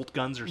like bolt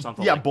guns or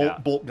something. Yeah, like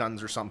that. bolt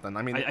guns or something.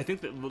 I mean, I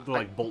think that they're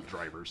like bolt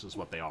drivers is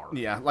what they are.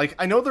 Yeah, like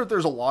I know that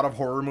there's a lot of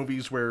horror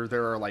movies where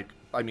there are like,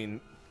 I mean,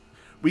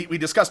 we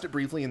discussed it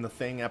briefly in the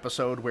Thing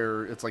episode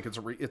where it's like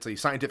it's a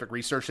scientific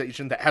research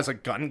station that has a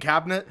gun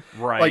cabinet.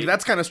 Right. Like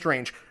that's kind of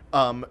strange.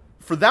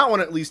 For that one,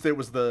 at least, it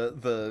was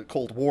the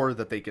Cold War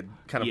that they could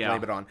kind of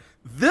blame it on.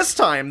 This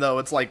time, though,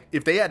 it's like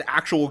if they had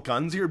actual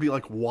guns here, it'd be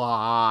like,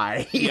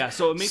 why? Yeah,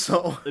 so it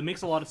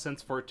makes a lot of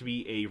sense for it to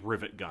be a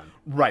rivet gun,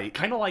 right?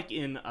 Kind of like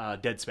in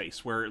Dead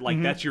Space, where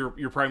like that's your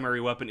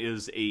primary weapon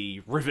is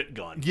a rivet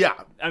gun. Yeah,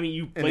 I mean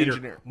you An later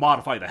engineer.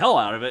 modify the hell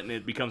out of it and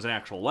it becomes an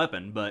actual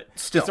weapon, but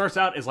Still. it starts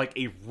out as like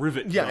a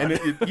rivet Yeah,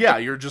 gun. and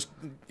you're just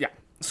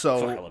So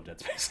Fuck, I love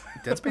Dead Space.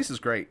 Dead Space is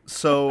great.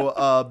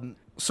 So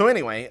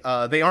anyway,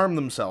 they arm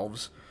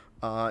themselves.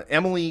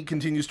 Emily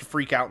continues to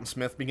freak out, and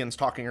Smith begins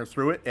talking her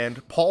through it.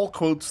 And Paul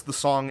quotes the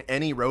song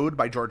 "Any Road"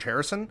 by George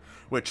Harrison,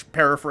 which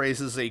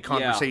paraphrases a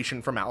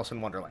conversation from Alice in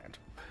Wonderland.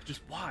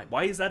 Just why?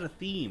 Why is that a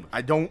theme?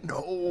 I don't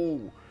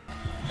know.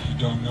 If you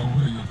don't know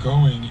where you're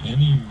going,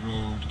 any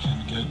road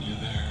can get you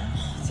there.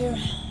 Dude.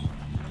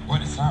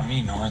 What? It's not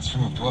me, Nora. It's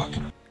from a book.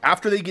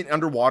 After they get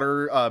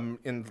underwater,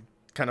 in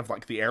kind of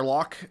like the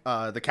airlock,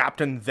 the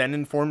captain then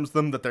informs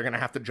them that they're going to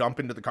have to jump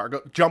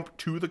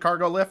to the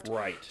cargo lift.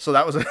 Right. So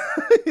that was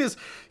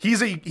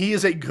he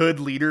is a good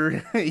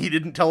leader. He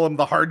didn't tell them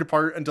the hard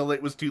part until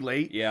it was too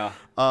late. Yeah.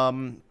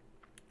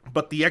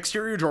 But the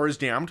exterior door is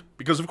jammed,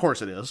 because of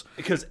course it is.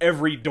 Because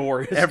every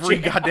door is Every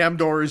jammed. goddamn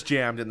door is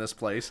jammed in this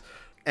place.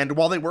 And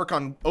while they work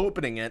on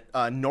opening it,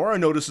 Nora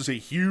notices a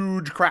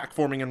huge crack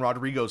forming in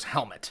Rodrigo's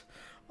helmet.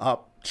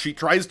 She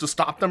tries to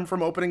stop them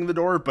from opening the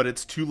door, but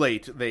it's too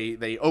late.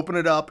 They open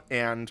it up,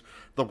 and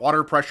the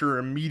water pressure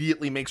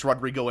immediately makes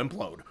Rodrigo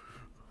implode.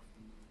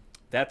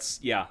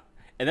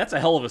 And that's a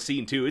hell of a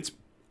scene too. It's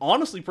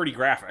honestly pretty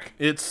graphic.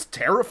 It's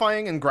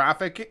terrifying and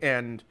graphic,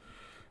 and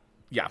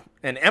yeah.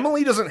 And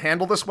Emily doesn't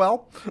handle this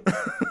well.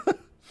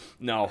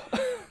 No.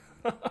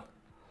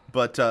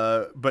 But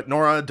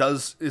Nora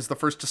is the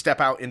first to step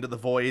out into the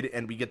void,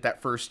 and we get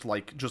that first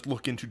just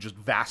look into just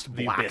vast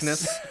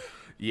blackness.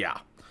 Yeah.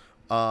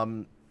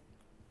 And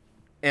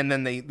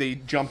then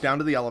they jump down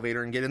to the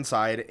elevator and get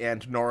inside,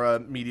 and Nora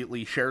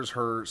immediately shares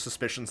her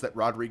suspicions that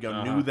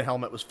Rodrigo knew the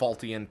helmet was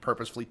faulty and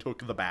purposefully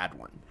took the bad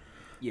one.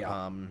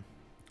 Yeah.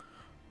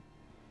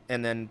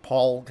 And then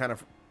Paul kind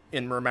of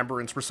in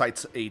remembrance,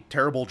 recites a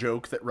terrible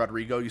joke that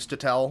Rodrigo used to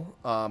tell,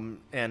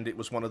 and it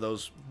was one of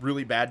those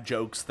really bad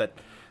jokes that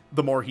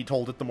the more he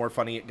told it, the more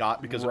funny it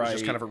got, because it was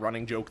just Right. kind of a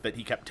running joke that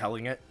he kept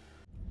telling it.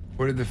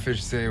 What did the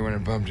fish say when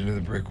it bumped into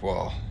the brick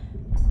wall?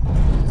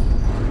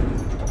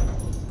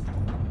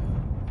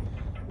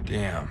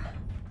 Damn.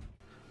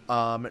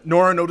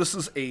 Nora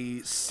notices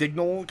a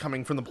signal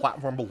coming from the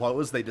platform below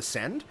as they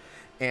descend,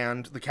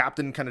 and the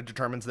captain kind of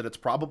determines that it's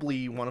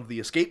probably one of the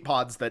escape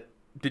pods that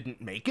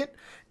didn't make it,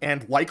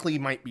 and likely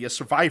might be a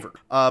survivor.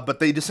 But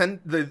they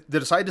decide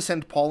to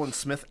send Paul and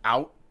Smith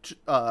out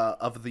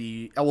of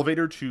the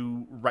elevator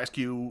to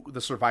rescue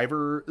the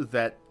survivor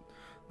that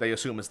they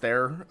assume is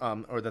there,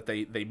 or that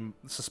they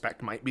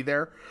suspect might be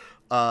there.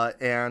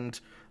 And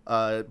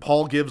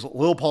Paul gives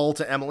Lil Paul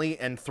to Emily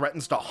and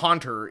threatens to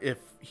haunt her if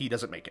he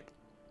doesn't make it.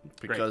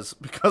 Because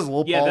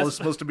Lil Yeah, Paul that's- is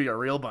supposed to be a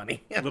real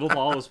bunny. Little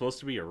Paul was supposed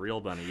to be a real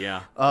bunny.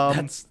 Yeah,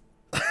 It's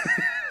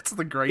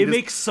the it greatest.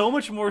 makes so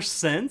much more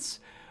sense.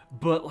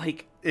 But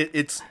like,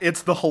 It's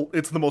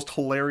the most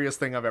hilarious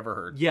thing I've ever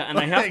heard. yeah, and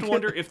I have to Like-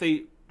 wonder if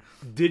they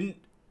didn't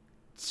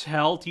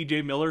tell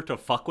T.J. Miller to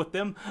fuck with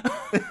them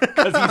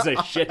because he's a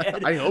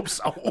shithead. I hope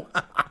so.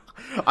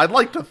 I'd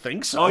like to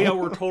think so. Oh yeah,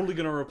 we're totally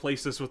gonna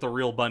replace this with a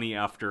real bunny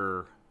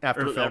after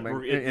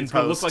filming, in It's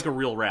gonna look post. like a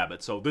real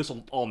rabbit, so this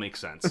will all make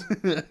sense.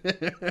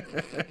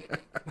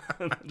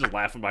 Just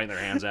laughing behind their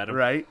hands at him.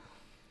 Right?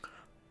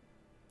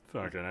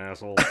 Fucking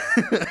asshole.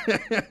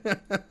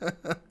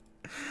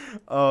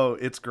 Oh,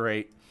 it's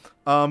great.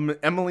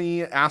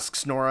 Emily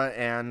asks Nora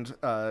and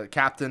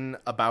Captain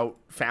about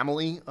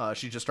family.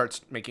 She just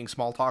starts making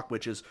small talk,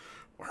 which is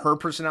her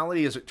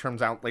personality, as it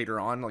turns out later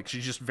on. Like,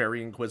 she's just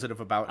very inquisitive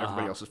about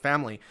everybody else's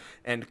family.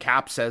 And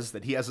Cap says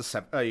that he has a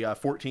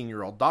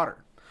 14-year-old daughter.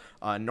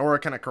 Nora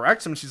kind of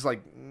corrects him. She's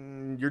like,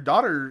 your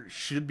daughter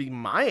should be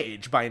my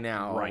age by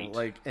now. Right.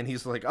 Like, and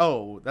he's like,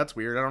 oh, that's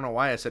weird. I don't know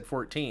why I said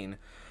 14.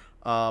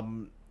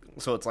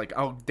 So it's like,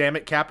 oh, damn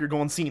it, Cap, you're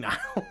going senile.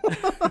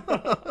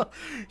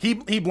 He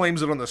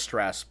blames it on the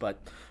stress, but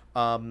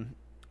and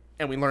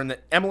we learn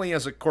that Emily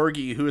has a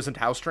corgi who isn't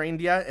house trained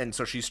yet, and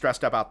so she's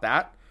stressed about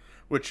that,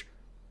 which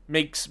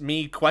makes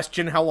me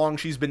question how long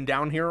she's been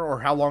down here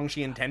or how long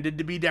she intended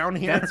to be down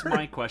here. That's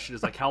my question,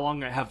 is like, how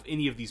long have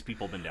any of these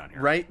people been down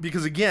here? Right?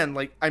 Because again,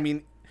 like, I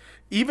mean,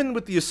 even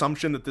with the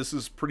assumption that this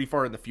is pretty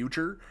far in the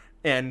future,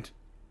 and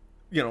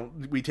you know,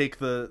 we take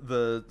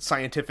the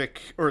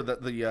scientific, or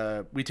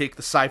we take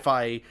the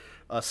sci-fi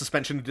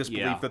suspension of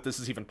disbelief Yeah. that this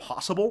is even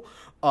possible.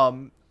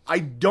 I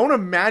don't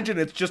imagine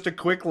it's just a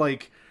quick,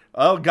 like,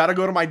 oh, gotta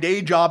go to my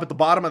day job at the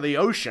bottom of the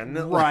ocean.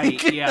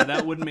 Right, Like, yeah,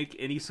 that wouldn't make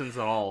any sense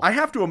at all. I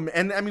have to,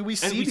 and I mean, we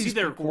see and we these see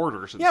their people-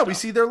 quarters and Yeah, stuff. we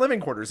see their living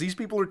quarters. These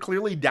people are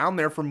clearly down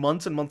there for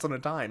months and months at a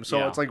time. So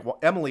Yeah. it's like, well,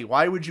 Emily,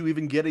 why would you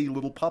even get a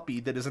little puppy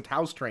that isn't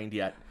house trained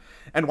yet?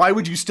 And why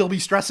would you still be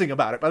stressing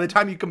about it? By the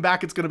time you come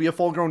back, it's going to be a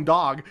full-grown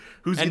dog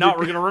who's And either, not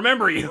we're gonna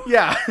remember you.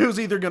 yeah, who's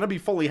either going to be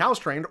fully house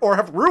trained or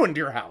have ruined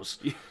your house.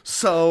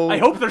 So I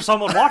hope there's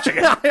someone watching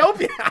it. I hope,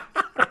 yeah.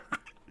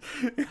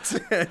 I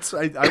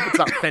hope it's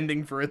not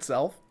fending for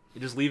itself.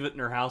 You just leave it in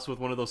her house with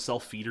one of those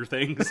self-feeder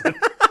things.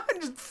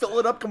 Just fill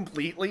it up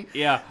completely.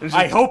 Yeah, There's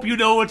I just- hope you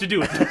know what to do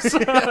with this.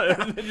 And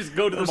then just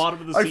go to the bottom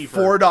of the Like sea.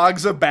 4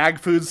 dogs of bag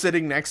food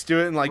sitting next to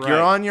it, and like, you're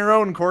Right. on your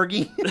own,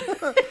 corgi.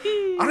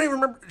 I don't even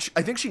remember.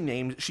 I think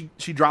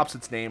she drops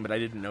its name, but I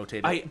didn't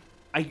notate it.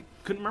 I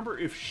couldn't remember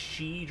if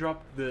she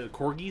dropped the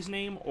corgi's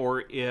name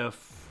or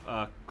if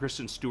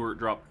Kristen Stewart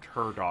dropped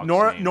her dog's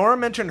name. Nora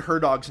mentioned her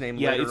dog's name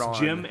Yeah, later it's on.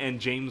 Jim and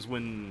James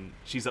when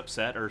she's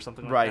upset or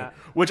something like Right. that.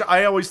 Which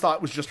I always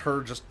thought was just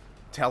her just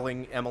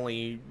telling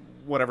Emily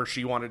whatever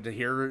she wanted to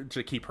hear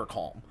to keep her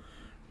calm.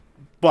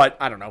 But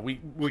I don't know.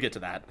 We'll get to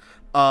that.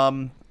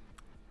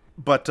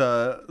 But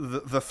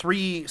the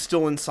three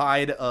still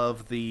inside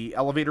of the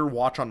elevator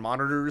watch on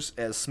monitors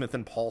as Smith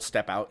and Paul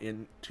step out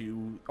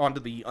onto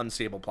the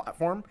unstable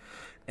platform,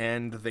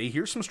 and they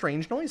hear some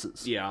strange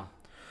noises. Yeah.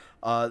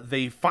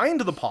 They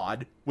find the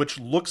pod, which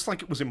looks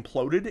like it was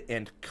imploded,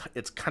 and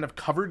it's kind of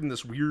covered in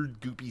this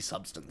weird goopy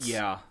substance.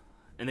 Yeah.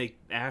 And they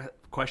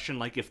question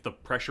like if the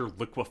pressure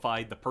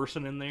liquefied the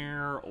person in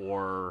there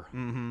or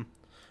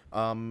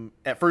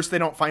At first, they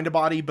don't find a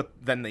body, but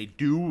then they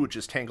do, which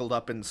is tangled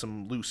up in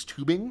some loose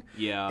tubing.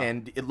 Yeah.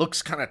 And it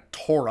looks kind of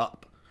tore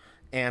up.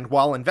 And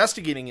while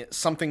investigating it,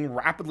 something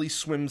rapidly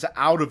swims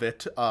out of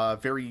it,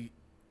 very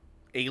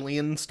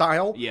alien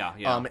style. Yeah,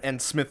 yeah.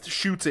 And Smith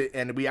shoots it,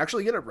 and we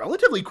actually get a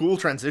relatively cool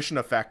transition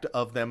effect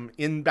of them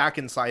back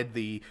inside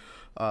the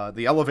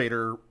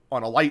elevator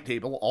on a light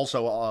table.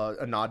 Also,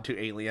 a nod to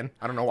Alien.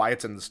 I don't know why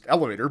it's in this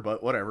elevator,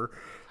 but whatever.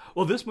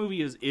 well, this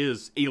movie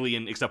is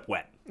Alien except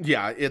wet.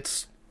 Yeah,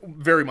 it's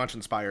very much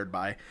inspired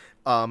by.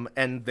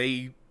 And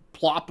they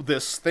plop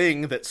this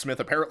thing that Smith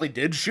apparently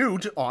did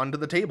shoot onto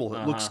the table.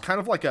 It looks kind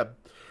of like a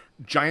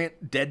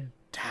giant dead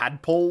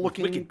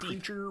tadpole-looking wicked teeth.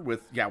 creature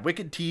with,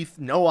 wicked teeth,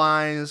 no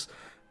eyes,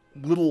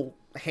 little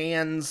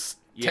hands,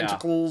 Yeah.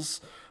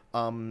 tentacles.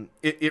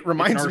 It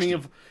reminds me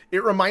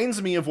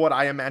nasty. of what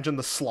I imagine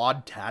the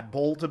slod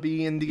tadpole to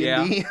be in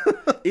D&D.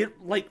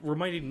 It like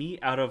reminded me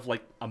out of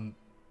like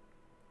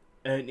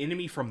an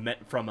enemy from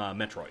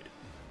Metroid.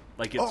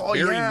 Like it's Oh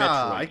very yeah,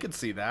 Metroid. I could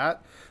see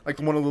that. Like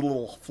one of the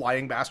little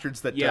flying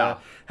bastards that Yeah.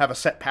 have a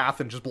set path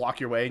and just block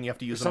your way, and you have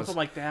to use them Something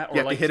like that, or You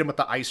have like- to hit him with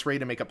the ice ray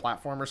to make a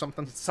platform or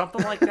something.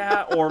 Something like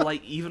that, or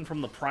like even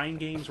from the Prime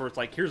games where it's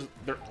like, here's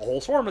a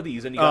whole swarm of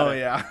these, and you gotta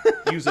yeah.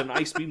 use an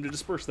ice beam to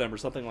disperse them, or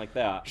something like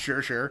that.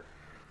 Sure.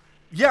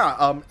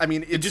 Yeah, I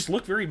mean, It just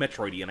looked very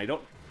Metroidy, and I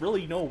don't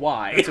really know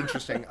why. it's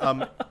interesting.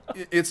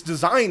 Its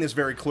design is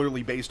very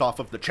clearly based off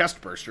of the chest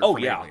burster Oh,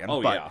 from yeah. Alien,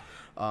 Oh,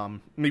 but,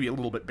 maybe a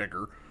little bit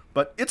bigger.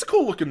 But it's a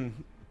cool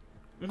looking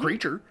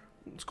creature.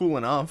 It's cool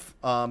enough.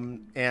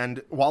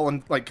 And while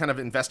kind of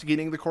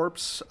investigating the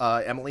corpse,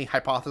 Emily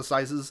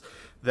hypothesizes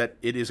that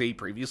it is a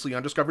previously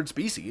undiscovered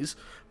species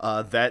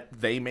that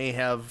they may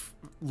have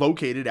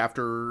located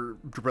after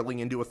drilling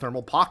into a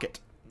thermal pocket.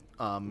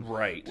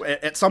 Right.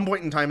 At some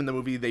point in time in the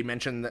movie, they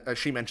mention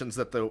she mentions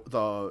that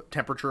the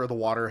temperature of the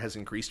water has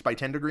increased by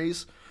 10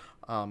 degrees.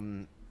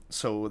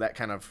 So that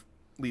kind of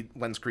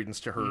lends credence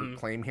to her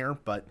claim here.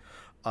 But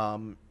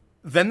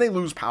then they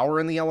lose power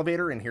in the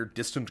elevator and hear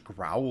distant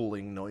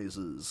growling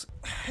noises.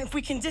 If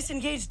we can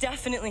disengage,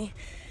 definitely.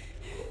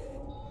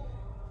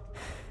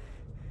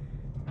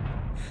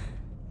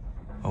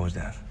 What was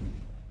that?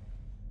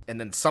 And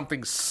then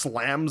something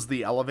slams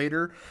the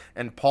elevator,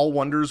 and Paul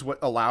wonders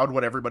aloud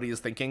what everybody is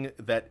thinking,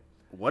 that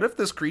what if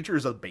this creature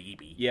is a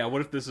baby? Yeah,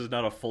 what if this is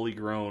not a fully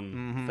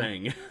grown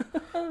thing?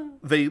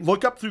 They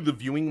look up through the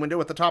viewing window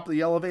at the top of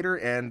the elevator,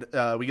 and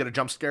we get a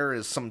jump scare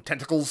as some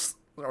tentacles,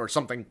 or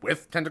something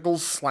with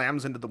tentacles,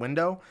 slams into the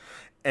window.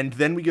 And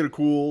then we get a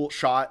cool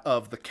shot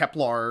of the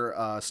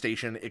Kepler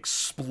station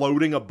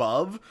exploding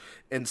above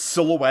and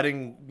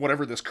silhouetting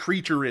whatever this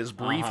creature is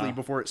briefly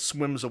before it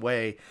swims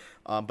away.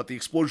 But the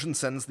explosion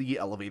sends the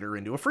elevator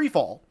into a free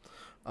fall.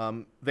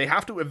 They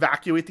have to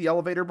evacuate the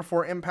elevator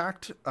before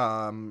impact.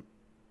 And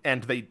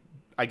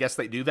I guess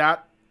they do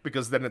that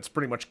because then it's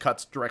pretty much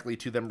cuts directly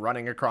to them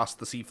running across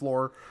the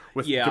seafloor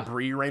with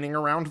debris raining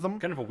around them.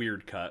 Kind of a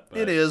weird cut. But...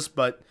 It is,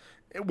 but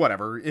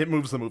whatever. It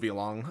moves the movie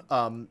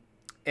along.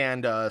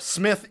 And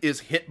Smith is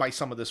hit by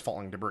some of this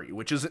falling debris,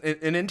 which is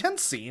an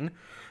intense scene.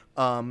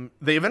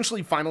 They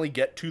eventually finally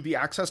get to the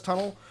access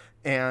tunnel,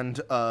 and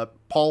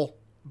Paul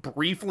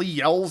briefly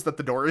yells that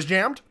the door is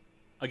jammed.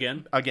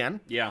 Again?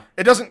 Yeah.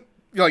 It doesn't,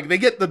 they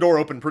get the door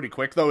open pretty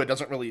quick, though. It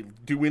doesn't really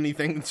do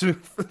anything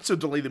to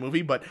delay the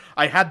movie, but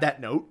I had that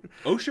note.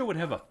 OSHA would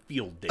have a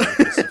field day at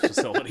this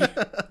facility.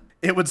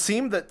 It would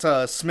seem that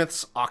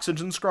Smith's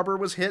oxygen scrubber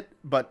was hit,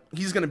 but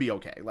he's going to be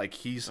okay. Like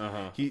his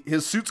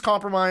suit's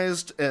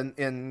compromised, and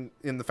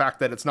in the fact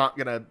that it's not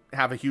going to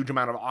have a huge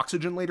amount of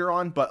oxygen later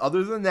on. But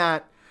other than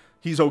that,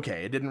 he's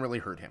okay. It didn't really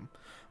hurt him.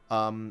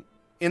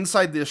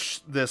 Inside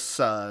this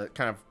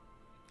kind of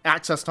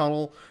access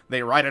tunnel,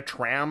 they ride a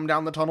tram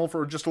down the tunnel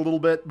for just a little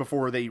bit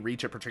before they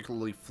reach a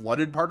particularly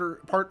flooded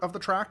part of the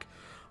track.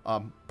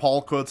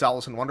 Paul quotes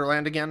Alice in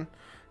Wonderland again.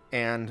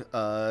 And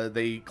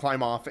they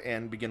climb off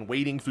and begin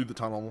wading through the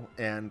tunnel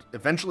and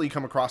eventually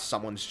come across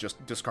someone's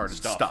just discarded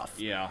stuff.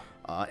 Yeah.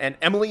 And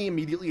Emily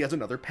immediately has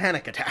another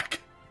panic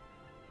attack.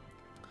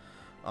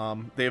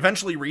 They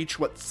eventually reach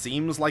what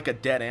seems like a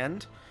dead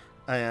end.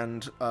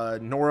 And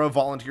Nora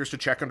volunteers to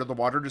check under the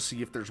water to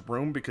see if there's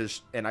room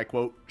because, and I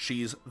quote,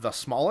 she's the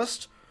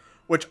smallest.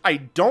 Which I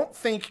don't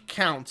think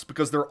counts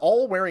because they're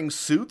all wearing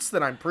suits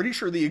that I'm pretty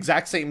sure the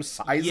exact same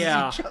size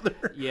as each other.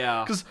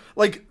 Yeah. Because,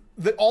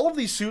 all of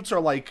these suits are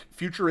like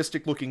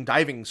futuristic looking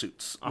diving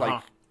suits,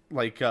 or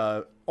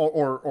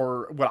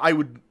what I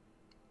would.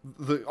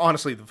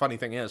 Honestly, the funny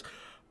thing is,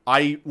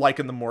 I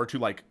liken them more to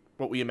like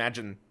what we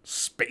imagine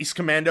Space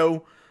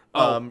Commando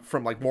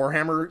from like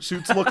Warhammer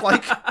suits look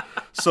like.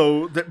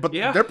 So,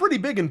 they're pretty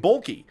big and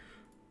bulky.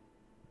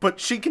 But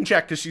she can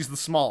check because she's the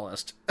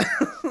smallest.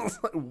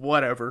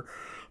 Whatever.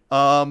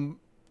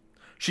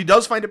 She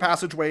does find a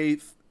passageway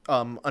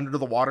under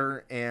the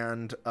water,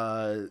 and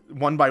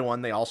one by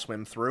one they all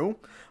swim through.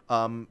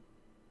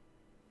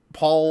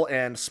 Paul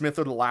and Smith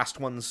are the last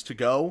ones to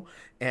go,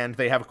 and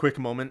they have a quick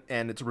moment,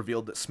 and it's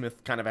revealed that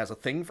Smith kind of has a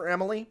thing for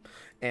Emily,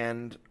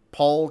 and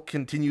Paul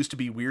continues to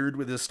be weird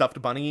with his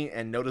stuffed bunny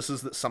and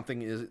notices that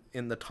something is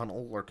in the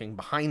tunnel lurking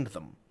behind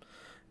them.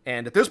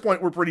 And at this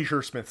point, we're pretty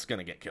sure Smith's going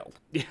to get killed.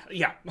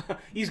 Yeah.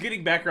 He's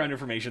getting background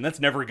information.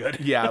 That's never good.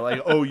 Yeah,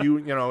 like,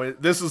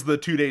 this is the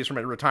 2 days from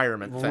a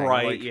retirement thing.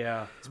 Right, like,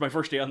 yeah. It's my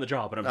first day on the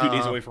job, and I'm 2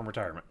 days away from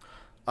retirement.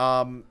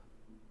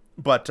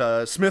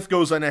 But Smith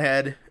goes on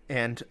ahead,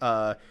 and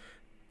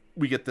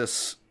we get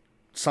this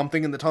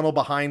something in the tunnel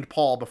behind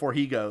Paul before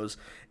he goes.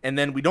 And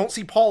then we don't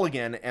see Paul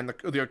again, and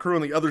the crew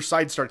on the other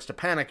side starts to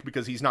panic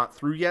because he's not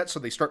through yet, so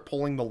they start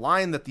pulling the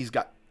line that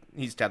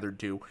he's tethered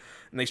to,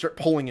 and they start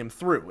pulling him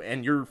through,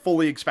 and you're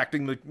fully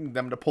expecting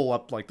them to pull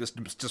up like this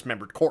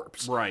dismembered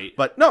corpse. Right.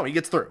 But no, he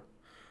gets through.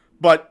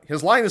 But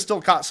his line is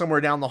still caught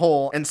somewhere down the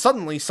hole, and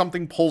suddenly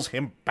something pulls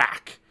him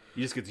back.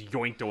 He just gets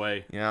yoinked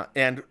away. Yeah,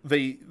 and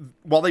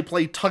while they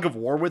play tug of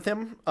war with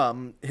him,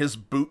 his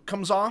boot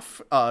comes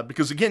off,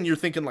 because again, you're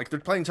thinking like they're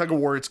playing tug of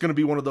war, it's going to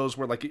be one of those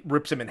where like it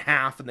rips him in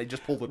half and they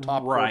just pull the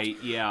top Right,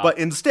 cords. yeah. But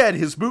instead,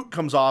 his boot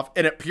comes off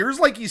and it appears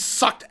like he's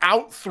sucked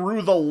out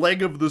through the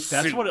leg of the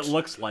suit. That's what it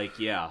looks like,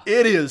 yeah.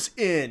 It is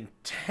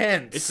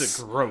intense. It's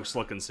a gross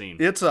looking scene.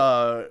 It's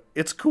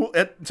cool.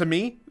 To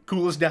me,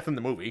 coolest death in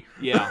the movie.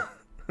 Yeah.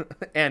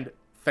 And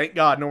thank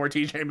God, no more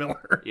T.J.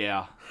 Miller.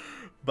 Yeah.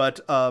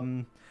 But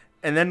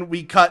and then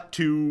we cut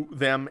to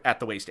them at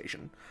the way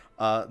station.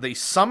 They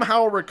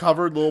somehow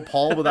recovered Lil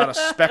Paul without a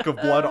speck of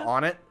blood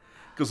on it,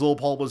 because Lil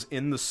Paul was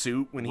in the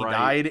suit when he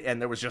died,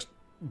 and there was just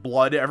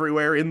blood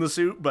everywhere in the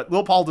suit. But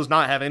Lil Paul does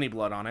not have any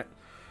blood on it.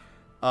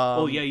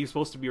 Oh yeah, he's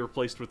supposed to be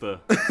replaced with a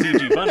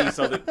CG bunny,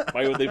 so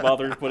why would they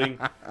bother putting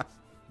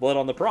blood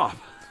on the prop?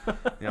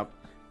 Yep.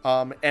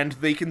 And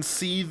they can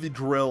see the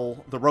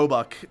drill, the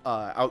Roebuck,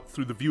 out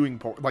through the viewing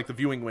the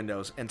viewing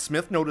windows. And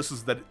Smith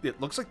notices that it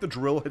looks like the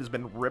drill has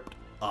been ripped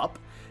up,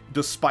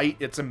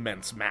 despite its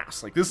immense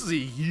mass. Like, this is a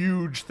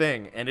huge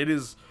thing, and it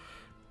has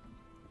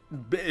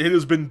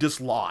been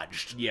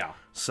dislodged. Yeah.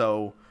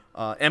 So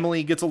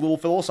Emily gets a little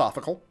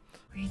philosophical.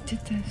 We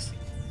did this.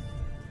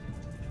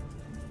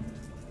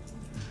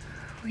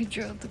 We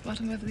drilled the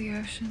bottom of the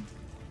ocean.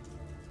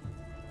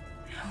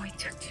 And we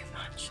took too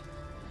much.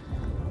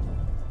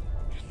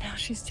 And now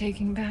she's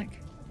taking back.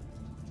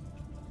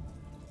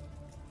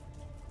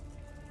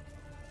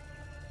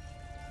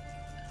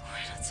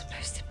 We're not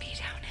supposed to be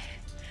down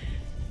here.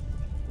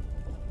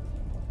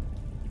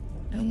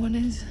 No one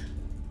is.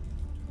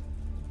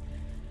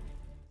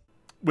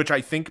 Which I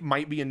think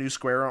might be a new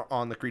square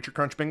on the Creature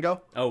Crunch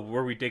bingo. Oh,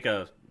 where we take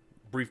a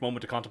brief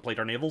moment to contemplate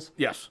our navels?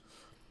 Yes.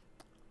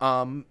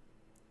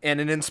 And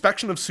an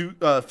inspection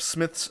of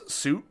Smith's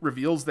suit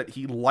reveals that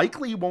he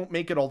likely won't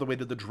make it all the way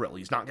to the drill.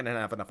 He's not going to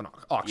have enough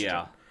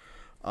oxygen.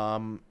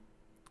 Yeah.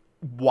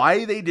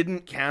 Why they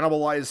didn't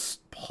cannibalize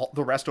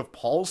the rest of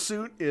Paul's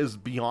suit is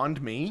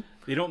beyond me.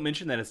 They don't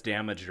mention that it's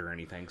damaged or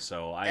anything,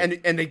 so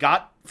And they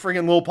got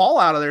friggin' Lil Paul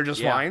out of there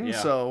just fine.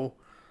 Yeah. So,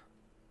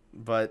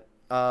 but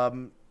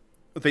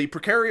they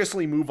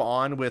precariously move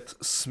on with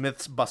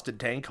Smith's busted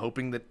tank,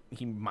 hoping that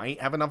he might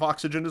have enough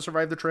oxygen to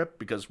survive the trip,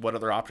 because what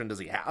other option does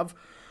he have?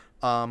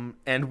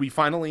 And we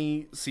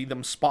finally see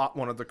them spot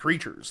one of the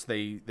creatures.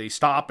 They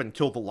stop and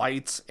kill the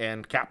lights,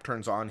 and Cap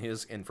turns on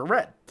his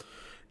infrared.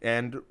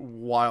 And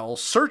while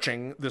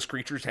searching, this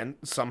creature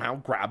somehow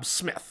grabs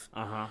Smith.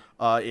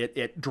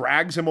 It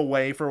drags him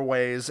away for a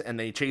ways, and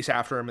they chase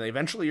after him, and they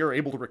eventually are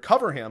able to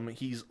recover him.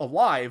 He's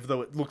alive,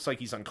 though it looks like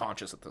he's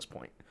unconscious at this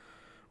point.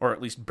 Or at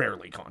least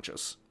barely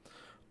conscious.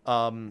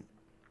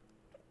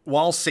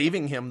 While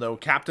saving him, though,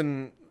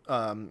 Captain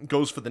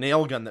goes for the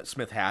nail gun that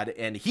Smith had,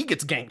 and he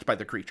gets ganked by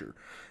the creature.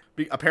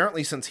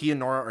 Apparently, since he and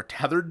Nora are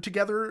tethered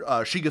together,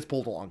 she gets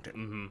pulled along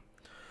too.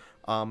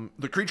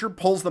 The creature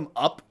pulls them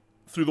up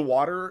through the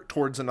water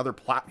towards another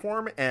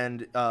platform,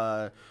 and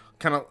kind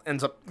of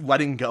ends up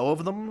letting go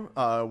of them,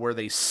 where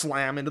they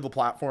slam into the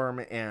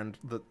platform, and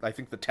I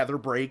think the tether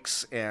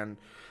breaks, and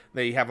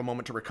they have a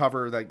moment to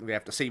recover. They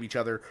have to save each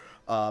other.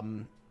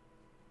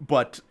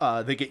 But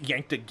they get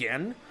yanked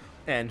again,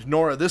 and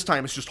Nora this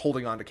time is just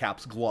holding on to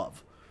Cap's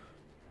glove.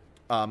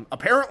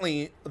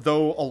 Apparently,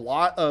 though, a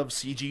lot of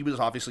CG was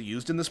obviously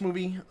used in this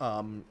movie,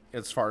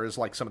 as far as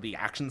like some of the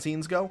action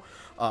scenes go.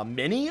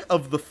 Many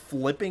of the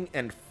flipping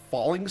and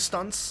falling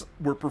stunts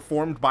were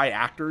performed by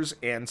actors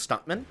and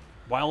stuntmen.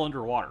 While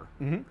underwater.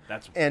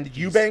 And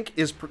Eubank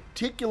is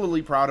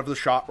particularly proud of the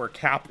shot where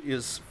Cap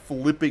is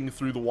flipping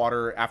through the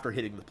water after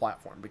hitting the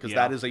platform, because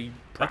that is a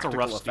practical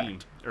rough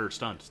effect.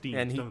 Stunt.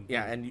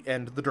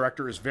 And the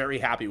director is very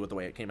happy with the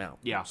way it came out.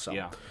 Yeah, so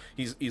yeah.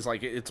 He's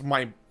like,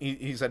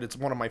 he said it's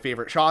one of my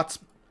favorite shots.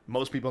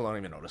 Most people don't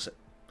even notice it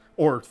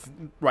or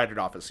write it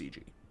off as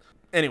CG.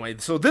 Anyway,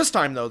 so this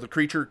time though, the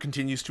creature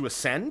continues to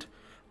ascend,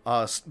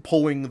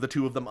 pulling the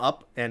two of them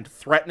up and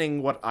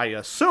threatening what I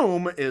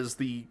assume is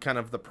the kind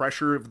of the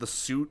pressure of the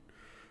suit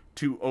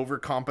to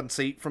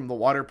overcompensate from the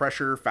water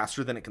pressure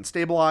faster than it can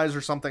stabilize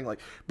or something. Like,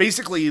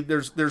 basically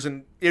there's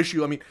an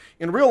issue. I mean,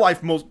 in real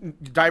life, most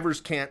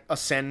divers can't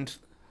ascend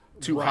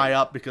too high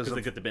up because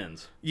they get the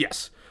bends.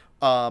 Yes.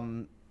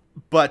 But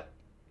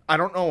I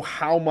don't know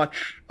how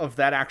much of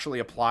that actually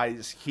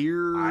applies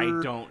here. I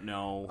don't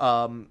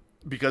know.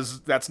 Because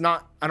that's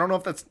not, I don't know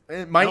if that's,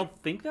 it might. I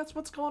don't think that's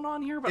what's going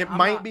on here, but it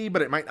might be,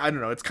 but it might, I don't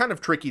know. It's kind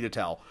of tricky to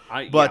tell.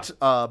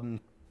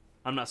 I'm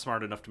not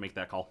smart enough to make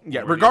that call.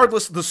 Yeah,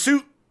 regardless, the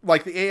suit,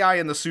 like the AI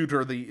in the suit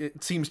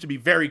it seems to be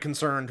very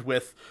concerned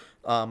with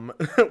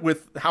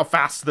with how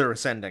fast they're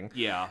ascending.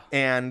 Yeah.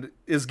 And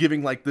is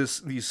giving like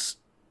these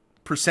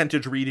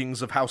percentage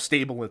readings of how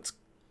stable it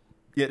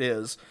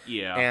is.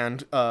 Yeah.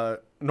 And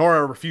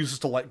Nora refuses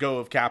to let go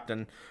of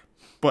Captain,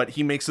 but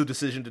he makes the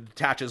decision to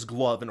detach his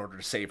glove in order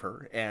to save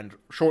her, and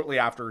shortly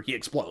after, he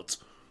explodes.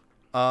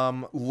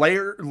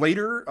 Later,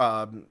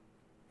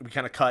 we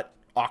kind of cut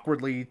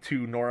awkwardly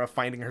to Nora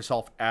finding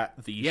herself at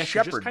the Shepherd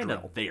she's just kind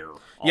drill. of there.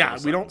 Yeah,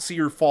 we don't see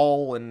her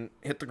fall and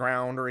hit the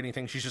ground or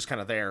anything. She's just kind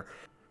of there.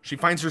 she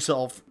finds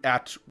herself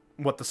at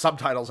what the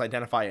subtitles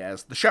identify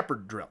as the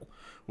Shepherd Drill,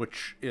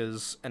 which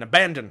is an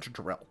abandoned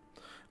drill.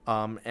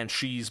 And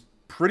she's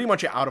pretty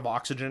much out of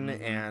oxygen,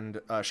 and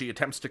she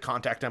attempts to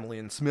contact Emily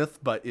and Smith,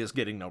 but is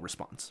getting no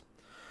response.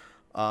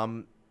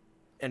 And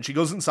she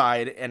goes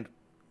inside, and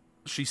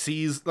she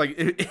sees, like,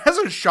 it has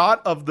a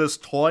shot of this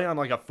toy on,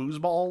 like, a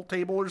foosball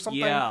table or something.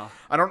 Yeah.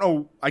 I don't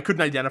know. I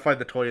couldn't identify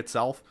the toy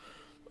itself.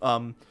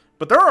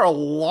 But there are a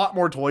lot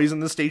more toys in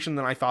this station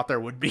than I thought there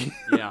would be.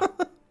 Yeah.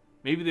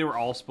 Maybe they were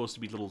all supposed to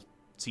be little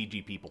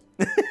CG people.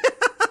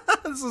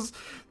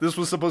 This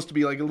was supposed to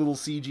be like a little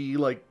CG,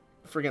 like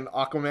friggin'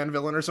 Aquaman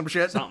villain or some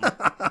shit. Something.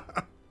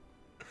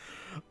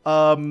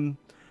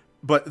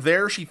 But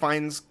there she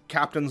finds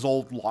Captain's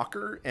old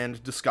locker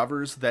and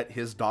discovers that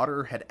his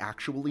daughter had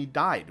actually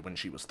died when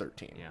she was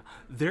 13. Yeah.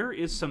 There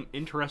is some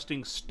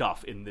interesting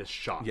stuff in this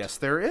shot. Yes,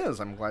 there is.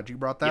 I'm glad you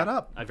brought that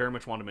up. I very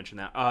much want to mention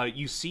that.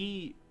 You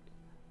see,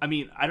 I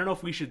mean, I don't know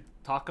if we should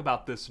talk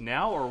about this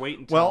now or wait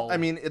until... Well, I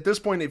mean, at this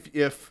point,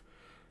 if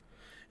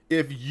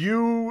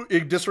you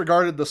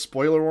disregarded the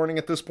spoiler warning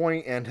at this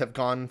point and have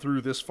gone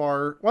through this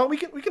far, well, we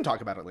can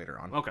talk about it later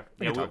on. Okay.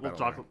 We'll We'll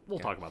talk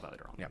talk about that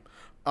later on. Yeah.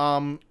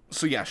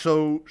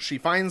 So she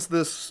finds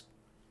this,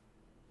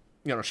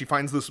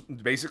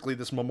 basically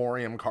this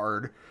memoriam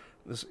card,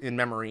 this in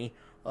memory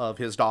of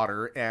his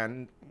daughter,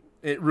 and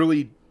it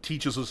really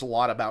teaches us a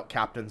lot about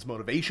Captain's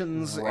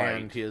motivations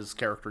and his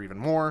character even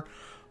more,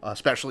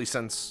 especially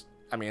since,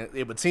 I mean,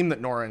 it would seem that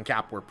Nora and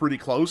Cap were pretty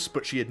close,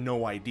 but she had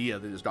no idea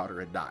that his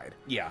daughter had died.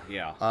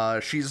 Yeah.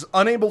 She's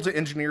unable to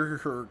engineer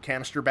her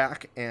canister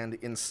back and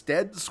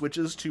instead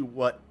switches to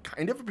what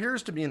kind of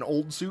appears to be an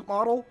old suit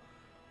model.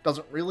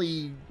 Doesn't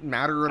really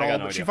matter at all,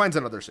 but she finds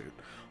another suit.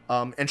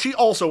 And she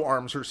also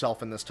arms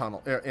herself in this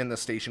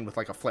station with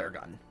like a flare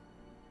gun.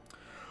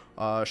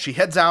 She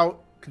heads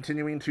out,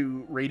 continuing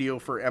to radio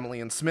for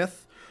Emily and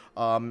Smith.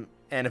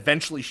 And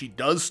eventually she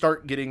does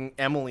start getting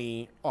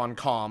Emily on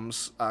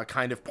comms,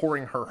 kind of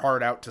pouring her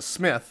heart out to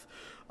Smith,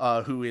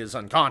 who is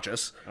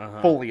unconscious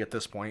fully at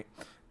this point.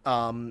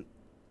 And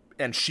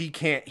she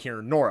can't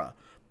hear Nora,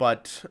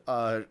 but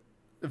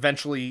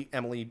eventually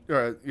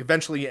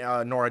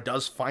Nora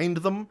does find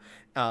them.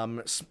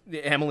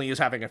 Emily is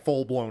having a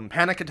full-blown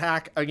panic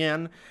attack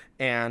again,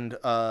 and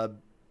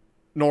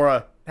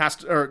Nora has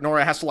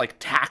to like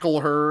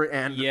tackle her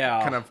and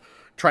kind of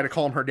try to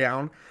calm her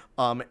down.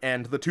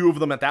 And the two of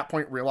them at that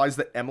point realize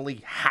that Emily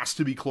has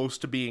to be close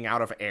to being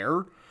out of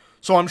air.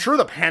 So I'm sure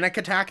the panic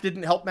attack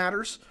didn't help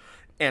matters.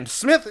 And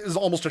Smith is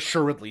almost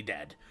assuredly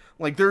dead.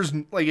 Like,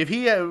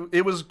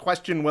 it was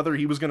questioned whether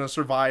he was going to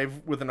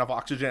survive with enough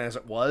oxygen as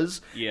it was.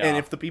 Yeah. And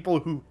if the people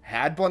who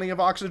had plenty of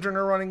oxygen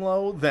are running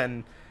low,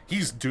 then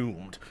he's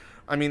doomed.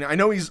 I mean, I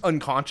know he's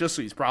unconscious,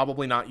 so he's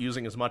probably not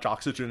using as much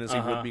oxygen as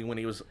he would be when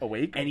he was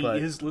awake. And he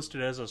is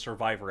listed as a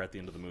survivor at the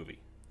end of the movie.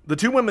 The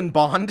two women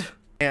bond,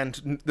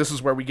 and this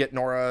is where we get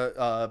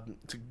Nora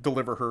to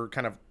deliver her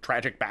kind of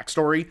tragic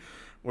backstory,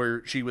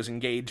 where she was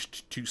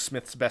engaged to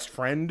Smith's best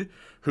friend,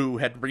 who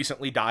had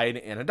recently died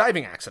in a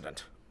diving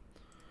accident.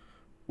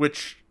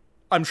 Which,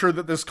 I'm sure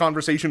that this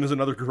conversation is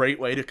another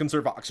great way to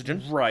conserve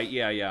oxygen. Right,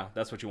 yeah.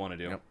 That's what you want to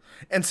do. Yep.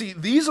 And see,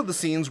 these are the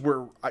scenes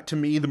where, to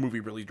me, the movie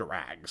really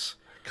drags.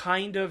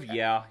 Kind of,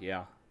 yeah.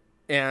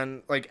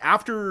 And, like,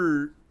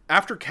 after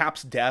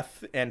Cap's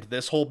death and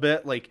this whole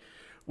bit, like,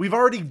 we have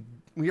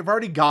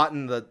already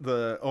gotten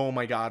the oh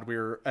my god,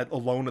 we're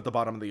alone at the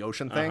bottom of the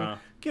ocean thing.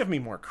 Give me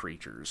more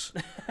creatures.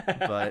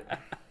 But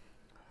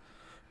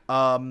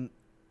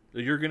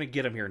you're gonna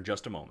get him here in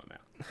just a moment, man.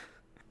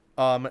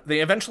 They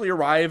eventually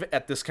arrive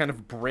at this kind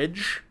of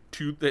bridge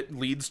that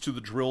leads to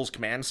the drill's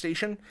command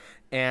station,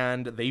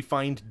 and they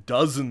find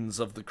dozens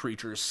of the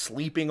creatures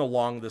sleeping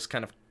along this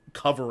kind of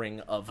covering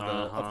of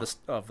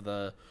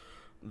the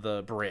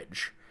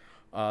bridge.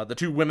 The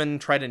two women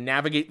try to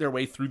navigate their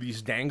way through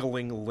these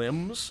dangling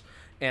limbs,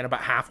 and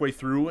about halfway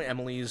through,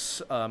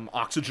 Emily's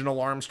oxygen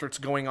alarm starts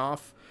going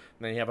off.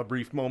 And they have a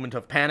brief moment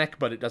of panic,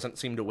 but it doesn't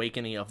seem to wake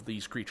any of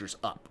these creatures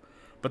up.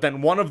 But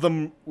then one of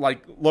them,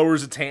 like,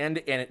 lowers its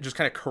hand, and it just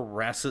kind of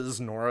caresses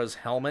Nora's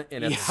helmet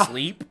in its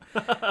sleep.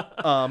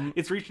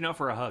 It's reaching out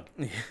for a hug.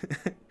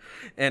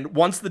 And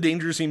once the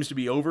danger seems to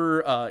be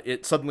over,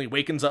 it suddenly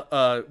wakes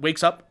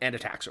up and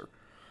attacks her.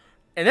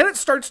 And then it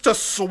starts to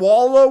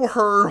swallow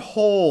her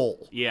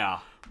whole.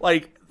 Yeah.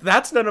 Like,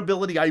 that's an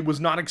ability I was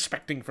not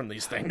expecting from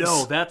these things.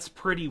 No, that's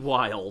pretty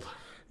wild.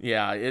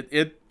 Yeah,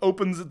 it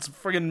opens its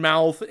friggin'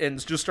 mouth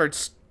and just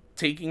starts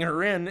taking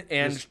her in,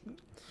 and...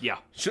 Yeah.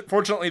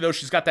 Fortunately, though,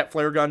 she's got that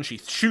flare gun. She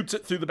shoots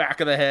it through the back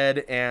of the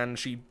head, and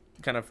she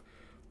kind of,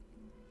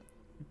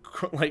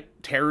 like,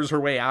 tears her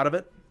way out of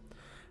it.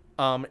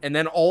 And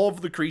then all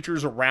of the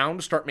creatures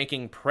around start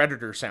making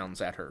predator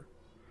sounds at her.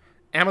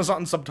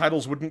 Amazon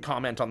subtitles wouldn't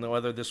comment on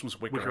whether this was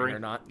whickering or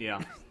not.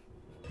 Yeah.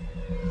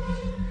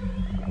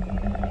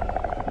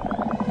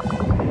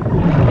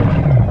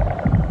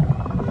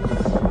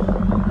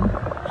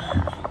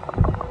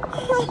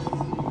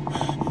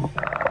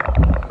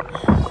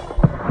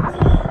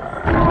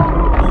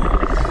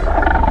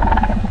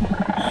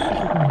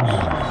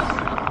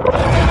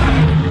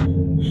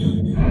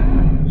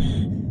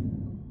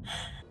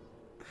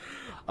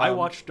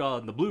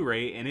 watched the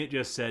Blu-ray, and it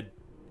just said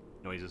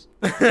noises.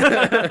 Or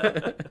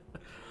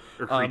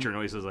creature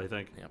noises, I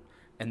think. Yeah.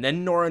 And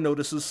then Nora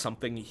notices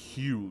something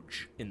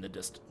huge in the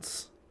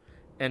distance.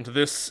 And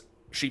this,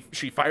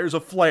 she fires a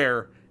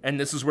flare, and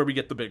this is where we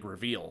get the big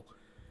reveal.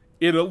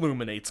 It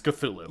illuminates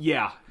Cthulhu.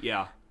 Yeah.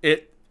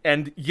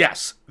 And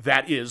yes,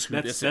 that is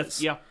who this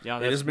is. Yeah,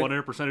 that's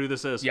 100% who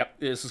this is. Yep,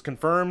 this is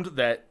confirmed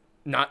that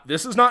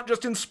this is not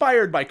just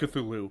inspired by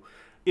Cthulhu.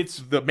 It's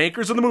The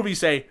makers of the movie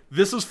say,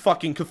 this is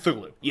fucking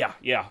Cthulhu.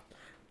 Yeah.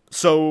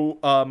 So,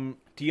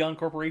 Teon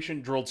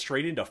Corporation drilled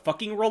straight into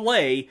fucking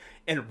Relay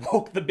and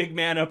woke the big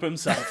man up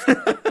himself.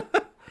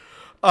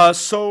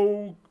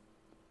 so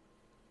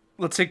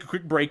let's take a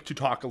quick break to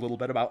talk a little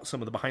bit about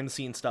some of the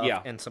behind-the-scenes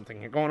stuff and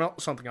something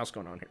else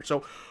going on here.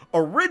 So,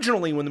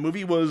 originally, when the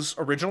movie was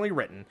originally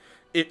written,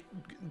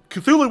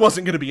 Cthulhu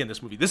wasn't going to be in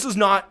this movie. This is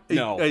not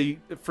a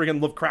friggin'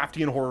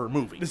 Lovecraftian horror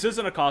movie. This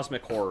isn't a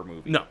cosmic horror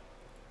movie. No.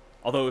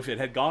 Although if it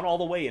had gone all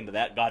the way into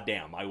that,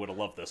 goddamn, I would have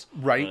loved this.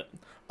 Right.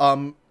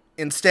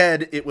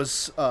 Instead, it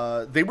was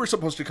they were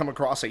supposed to come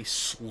across a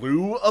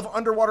slew of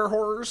underwater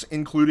horrors,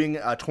 including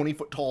a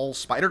 20-foot-tall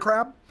spider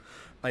crab,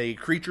 a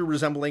creature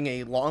resembling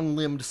a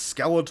long-limbed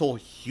skeletal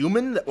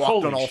human that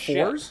walked on all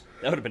fours.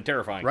 That would have been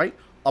terrifying. Right?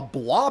 A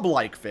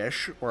blob-like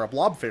fish, or a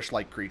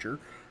blobfish-like creature,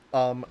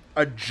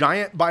 a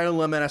giant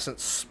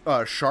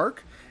bioluminescent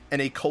shark, and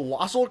a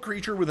colossal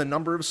creature with a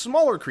number of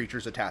smaller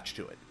creatures attached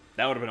to it.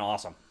 That would have been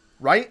awesome.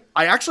 Right?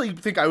 I actually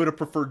think I would have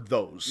preferred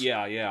those.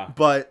 Yeah.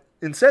 But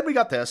instead we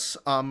got this,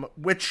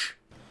 which...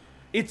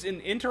 It's an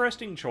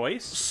interesting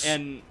choice,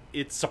 and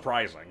it's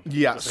surprising.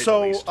 Yeah,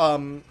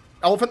 so,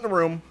 elephant in the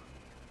room,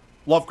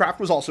 Lovecraft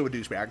was also a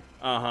douchebag.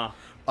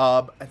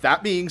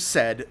 That being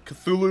said,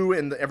 Cthulhu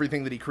and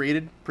everything that he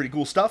created, pretty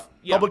cool stuff.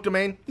 Yeah. Public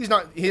domain.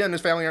 He and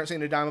his family aren't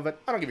seeing a dime of it.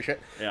 I don't give a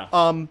shit. Yeah.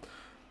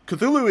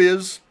 Cthulhu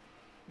is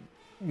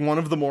one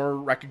of the more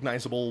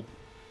recognizable,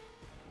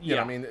 you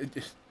know, I mean,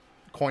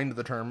 coined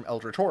the term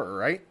Eldritch Horror,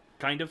 right?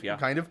 Kind of, yeah.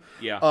 Kind of.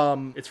 Yeah.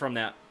 It's from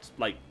that,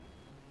 like,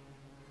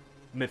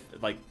 myth,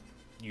 like,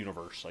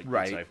 universe, like,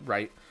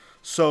 right.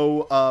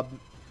 So,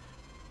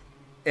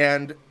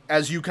 and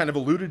as you kind of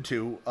alluded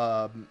to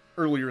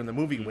earlier in the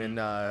movie,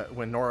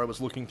 when Nora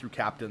was looking through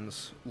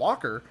Captain's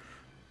locker,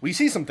 we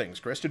see some things.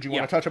 Chris, did you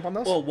want to touch up on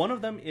those? Well, one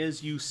of them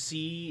is you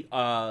see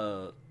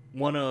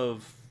one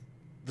of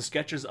the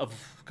sketches of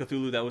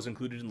Cthulhu that was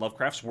included in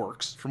Lovecraft's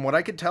works. From what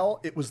I could tell,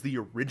 it was the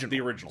original.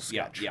 The original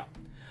sketch. Yeah.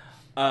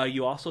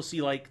 You also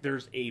see, like,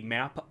 there's a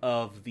map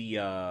of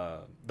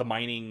the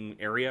mining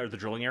area or the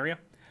drilling area,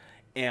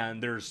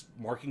 and there's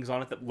markings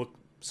on it that look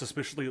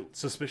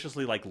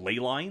suspiciously like ley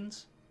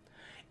lines.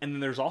 And then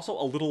there's also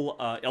a little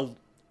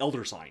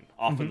elder sign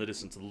off in the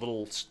distance, a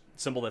little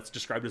symbol that's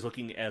described as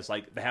looking as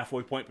like the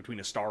halfway point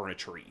between a star and a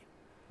tree.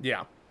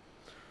 Yeah.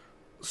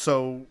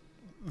 So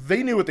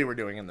they knew what they were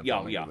doing in the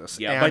filming of this.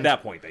 Yeah, by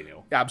that point they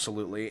knew.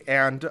 Absolutely.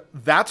 And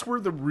that's where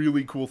the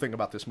really cool thing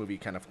about this movie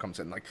kind of comes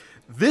in. Like,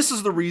 this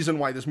is the reason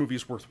why this movie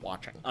is worth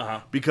watching.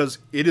 Because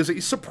it is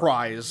a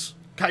surprise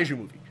kaiju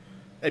movie.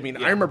 I mean,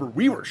 I remember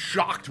we were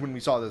shocked when we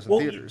saw this in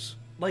theaters.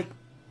 Like,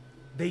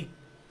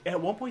 at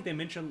one point they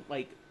mentioned,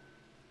 like,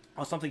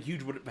 something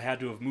huge would have had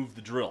to have moved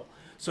the drill.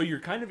 So you're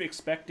kind of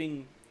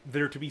expecting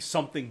there to be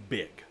something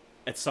big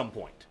at some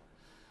point.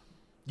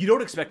 You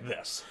don't expect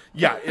this.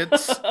 Yeah,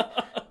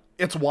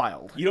 it's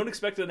wild. You don't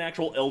expect an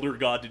actual elder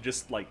god to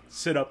just, like,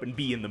 sit up and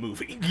be in the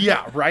movie.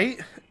 Yeah, right?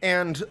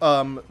 And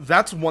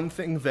that's one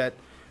thing that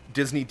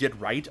Disney did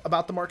right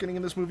about the marketing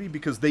in this movie,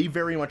 because they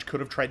very much could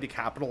have tried to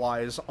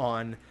capitalize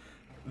on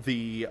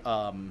the...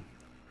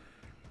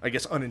 I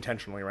guess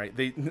unintentionally, right?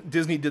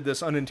 Disney did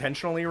this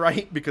unintentionally,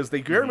 right? Because they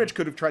very much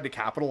could have tried to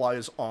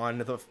capitalize on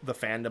the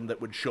fandom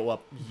that would show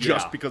up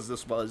just because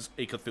this was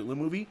a Cthulhu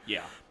movie.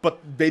 Yeah. But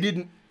they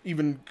didn't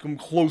even come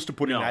close to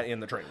putting that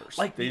in the trailers.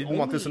 Like, they didn't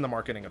want this in the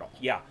marketing at all.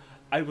 Yeah.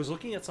 I was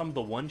looking at some of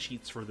the one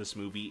sheets for this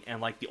movie, and,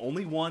 like, the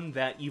only one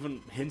that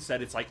even hints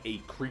that it's like a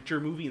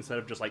creature movie instead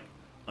of just like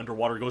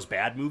underwater goes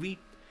bad movie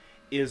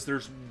is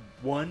there's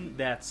one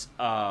that's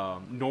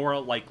Nora,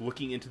 like,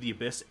 looking into the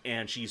abyss,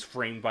 and she's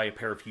framed by a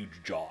pair of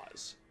huge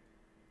jaws.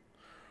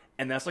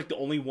 And that's, like, the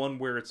only one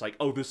where it's like,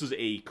 oh, this is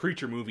a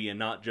creature movie and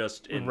not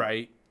just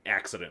an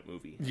accident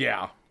movie.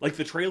 Yeah. Like,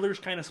 the trailers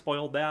kind of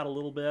spoiled that a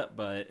little bit,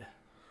 but...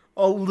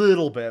 A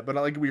little bit, but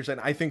like we were saying,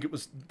 I think it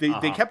was...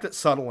 They kept it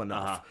subtle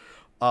enough.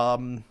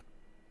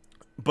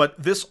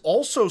 But this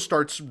also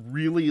starts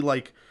really,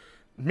 like...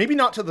 Maybe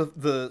not to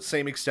the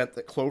same extent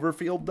that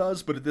Cloverfield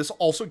does, but this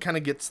also kind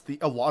of gets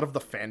a lot of the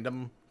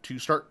fandom to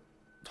start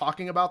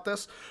talking about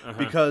this.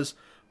 Because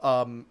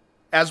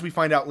as we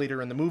find out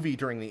later in the movie,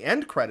 during the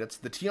end credits,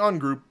 the Teon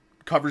group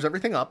covers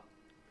everything up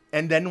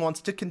and then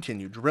wants to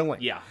continue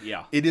drilling. Yeah.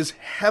 It is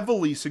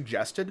heavily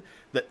suggested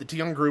that the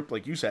Teon group,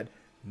 like you said,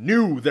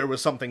 knew there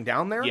was something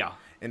down there. Yeah.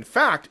 In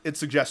fact, it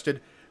suggested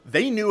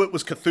they knew it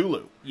was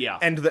Cthulhu. Yeah.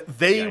 And that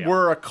they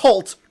were a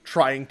cult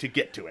trying to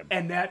get to him.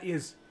 And that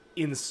is...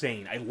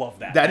 insane. I love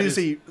that. That is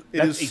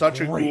such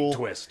a cool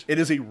twist. It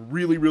is a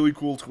really, really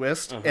cool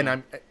twist, and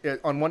I'm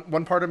on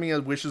one part of me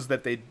wishes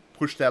that they'd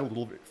push that a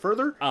little bit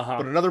further.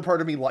 But another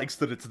part of me likes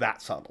that it's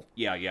that subtle.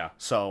 Yeah.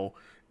 So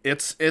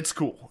it's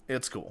cool.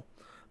 It's cool.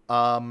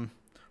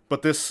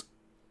 But this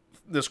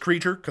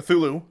creature,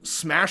 Cthulhu,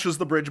 smashes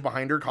the bridge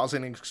behind her,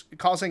 causing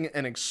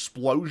an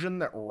explosion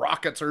that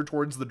rockets her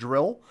towards the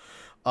drill.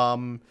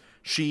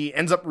 She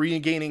ends up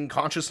regaining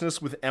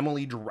consciousness with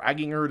Emily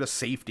dragging her to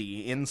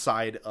safety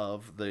inside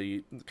of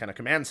the kind of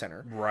command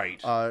center. Right.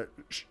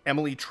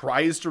 Emily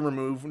tries to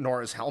remove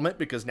Nora's helmet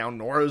because now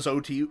Nora's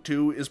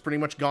O2 is pretty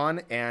much gone,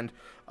 and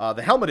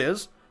the helmet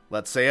is,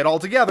 let's say it all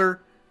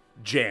together,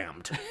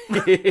 jammed.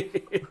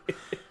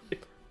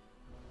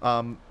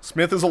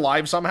 Smith is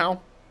alive somehow.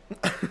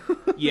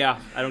 Yeah,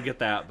 I don't get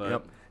that, but...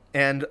 Yep.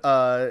 And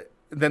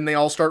then they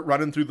all start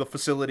running through the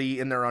facility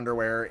in their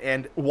underwear,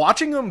 and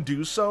watching them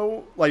do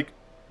so, like,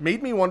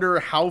 made me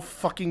wonder how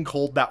fucking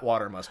cold that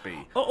water must be.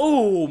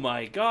 Oh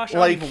my gosh, I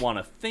Like- don't even want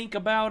to think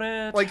about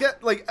it. Like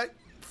a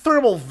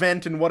thermal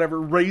vent and whatever,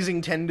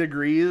 raising 10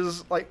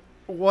 degrees, like,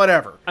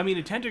 whatever. I mean,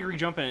 a 10-degree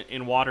jump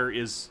in water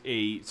is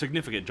a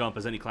significant jump,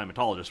 as any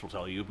climatologist will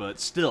tell you, but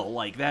still,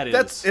 like,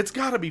 It's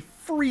gotta be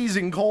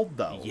freezing cold,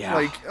 though. Yeah.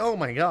 Like, oh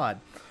my god.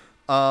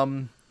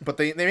 But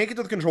they make it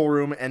to the control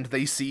room, and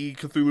they see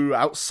Cthulhu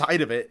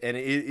outside of it, and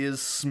it is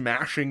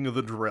smashing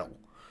the drill.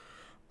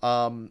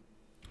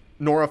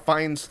 Nora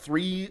finds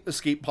 3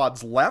 escape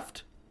pods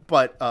left,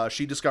 but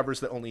she discovers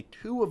that only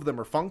 2 of them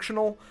are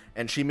functional,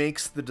 and she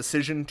makes the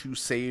decision to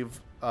save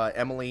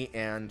Emily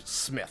and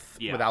Smith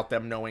without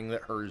them knowing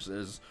that hers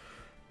is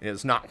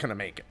not going to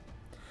make it.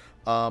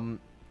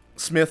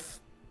 Smith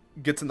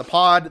gets in the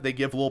pod. They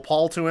give little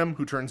Paul to him,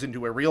 who turns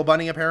into a real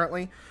bunny,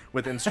 apparently,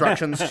 with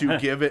instructions to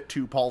give it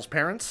to Paul's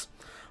parents,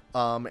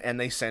 and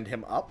they send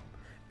him up.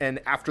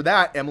 And after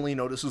that, Emily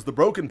notices the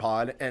broken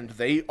pod, and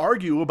they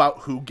argue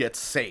about who gets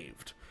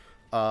saved.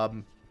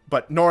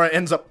 But Nora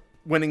ends up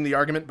winning the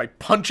argument by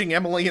punching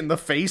Emily in the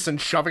face and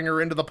shoving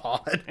her into the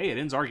pod. Hey, it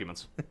ends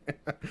arguments.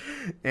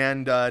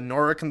 And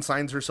Nora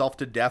consigns herself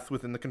to death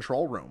within the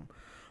control room.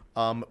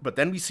 But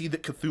then we see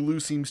that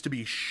Cthulhu seems to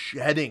be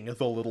shedding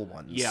the little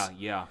ones.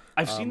 Yeah.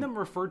 I've seen them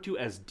referred to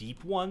as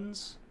deep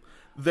ones,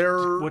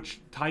 They're...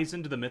 which ties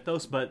into the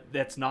mythos, but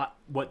that's not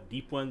what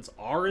deep ones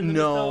are in the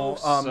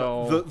mythos.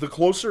 So... the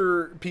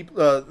closer people...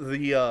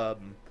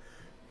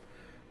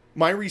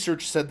 my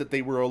research said that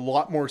they were a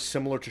lot more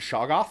similar to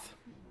Shoggoth,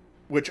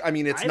 which, I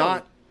mean, it's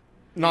not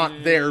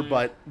there,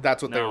 but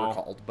that's what they were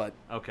called. But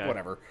okay,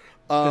 whatever.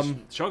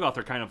 Shoggoth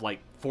are kind of like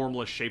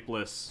formless,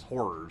 shapeless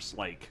horrors.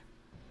 Like,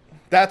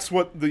 that's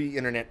what the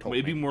internet told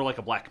it'd me. be more like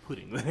a black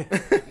pudding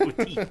with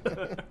teeth.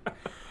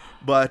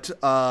 But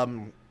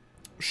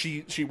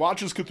she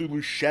watches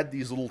Cthulhu shed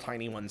these little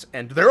tiny ones,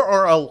 and there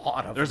are a lot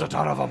of them. There's a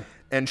ton of them.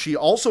 And she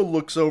also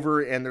looks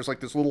over, and there's like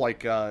this little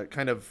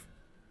kind of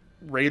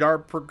radar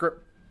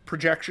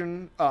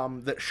projection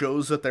that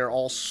shows that they're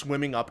all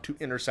swimming up to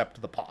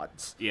intercept the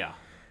pods. Yeah.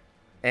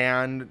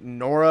 And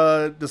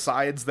Nora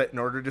decides that in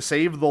order to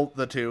save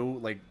the 2,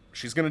 like,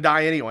 she's gonna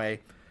die anyway.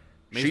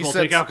 May as well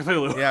take out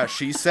Cthulhu. Yeah,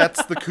 she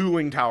sets the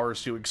cooling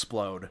towers to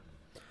explode.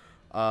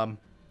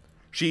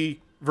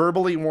 She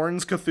verbally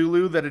warns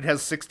Cthulhu that it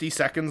has 60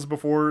 seconds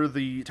before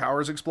the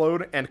towers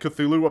explode, and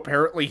Cthulhu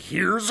apparently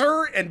hears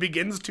her and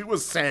begins to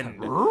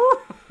ascend.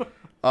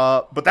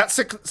 But that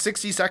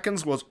 60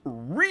 seconds was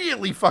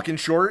really fucking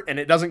short, and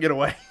it doesn't get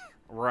away.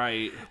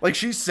 Right. Like,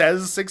 she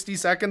says 60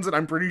 seconds, and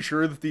I'm pretty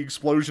sure that the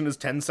explosion is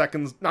 10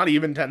 seconds, not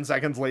even 10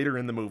 seconds later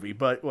in the movie,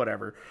 but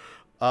whatever.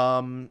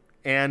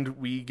 And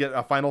we get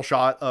a final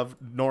shot of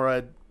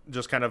Nora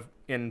just kind of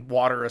in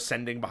water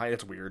ascending behind.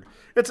 It's weird.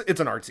 It's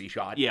an artsy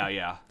shot.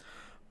 Yeah.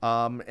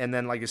 And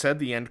then, like I said,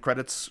 the end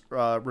credits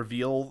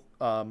reveal,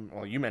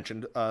 well, you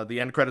mentioned, the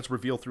end credits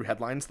reveal through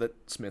headlines that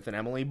Smith and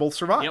Emily both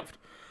survived.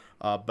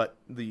 Yep. But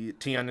the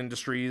Tian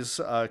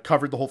Industries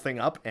covered the whole thing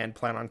up and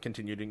plan on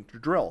continuing to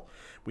drill.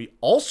 We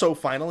also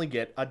finally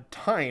get a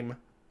time,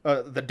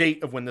 the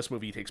date of when this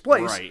movie takes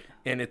place. Right.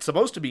 And it's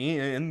supposed to be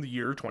in the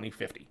year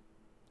 2050.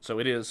 So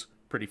it is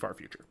pretty far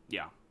future.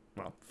 Yeah.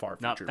 Well, far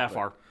future. Not that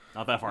far.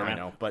 Not that far, I man.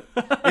 know, but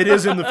it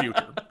is in the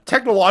future.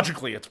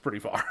 Technologically, it's pretty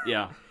far.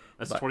 Yeah.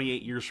 That's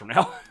 28 years from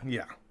now.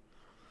 Yeah.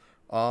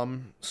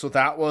 So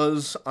that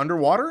was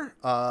Underwater.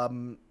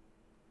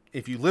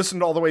 If you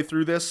listened all the way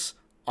through this,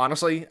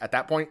 honestly, at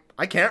that point,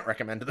 I can't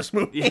recommend this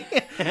movie.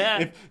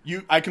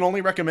 I can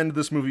only recommend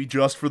this movie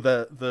just for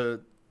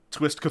the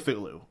twist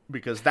Cthulhu,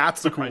 because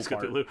that's the cool part.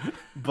 Cthulhu.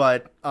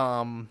 But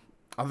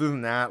other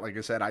than that, like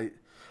I said,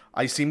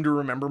 I seem to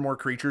remember more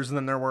creatures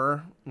than there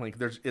were. Like,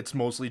 it's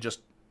mostly just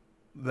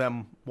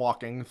them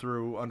walking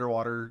through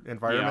underwater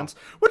environments,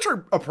 which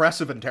are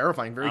oppressive and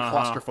terrifying, very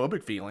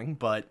claustrophobic feeling,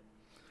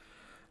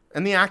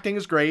 and the acting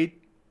is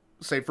great,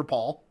 save for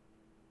Paul.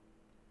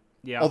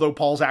 Yeah. Although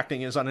Paul's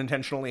acting is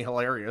unintentionally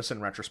hilarious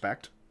in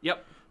retrospect.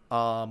 Yep.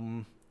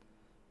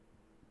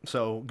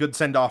 So good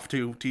send off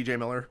to TJ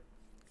Miller.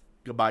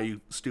 Goodbye,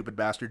 you stupid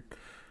bastard.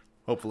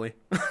 Hopefully.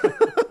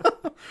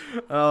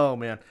 Oh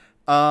man.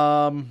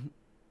 But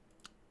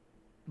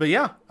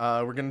yeah,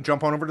 we're gonna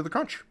jump on over to the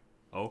crunch.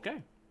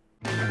 Okay.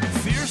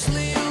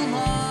 Fiercely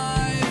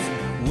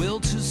alive, will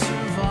to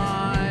survive.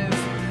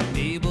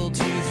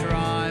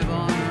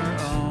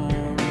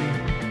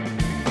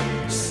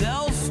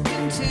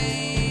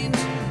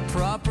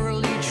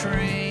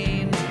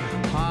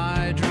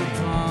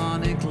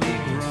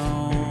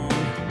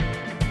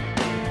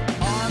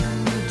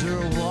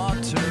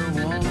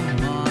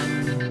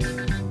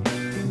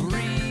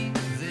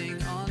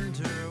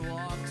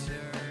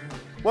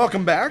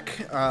 Welcome back.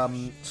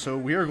 So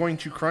we are going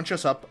to crunch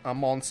us up a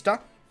monster.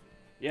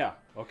 Yeah.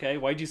 Okay.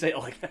 Why'd you say it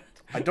like that?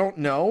 I don't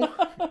know.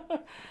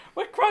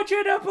 We're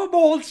crunching up a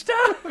monster.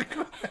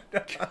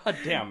 God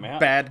damn, man.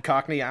 Bad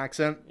Cockney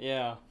accent.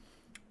 Yeah.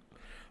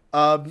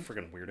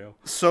 Friggin' weirdo.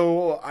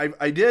 So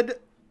I did,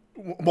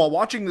 while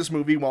watching this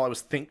movie, while I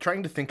was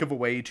trying to think of a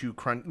way to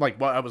crunch,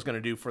 like what I was going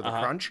to do for the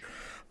crunch,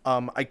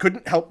 I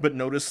couldn't help but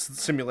notice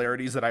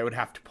similarities that I would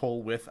have to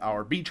pull with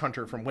our beach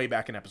hunter from way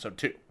back in episode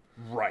 2.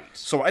 Right.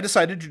 So I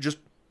decided to just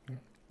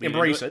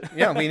embrace it.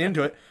 Yeah, lean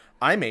into it.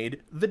 I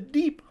made the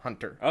deep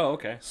hunter. Oh,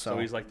 okay. So- So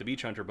he's like the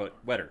beach hunter, but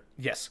wetter.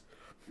 Yes.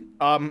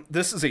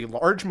 This is a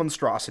large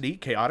monstrosity,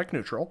 chaotic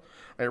neutral.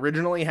 I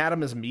originally had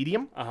him as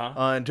medium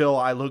until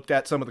I looked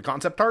at some of the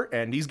concept art,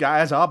 and these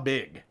guys are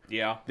big.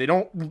 Yeah. It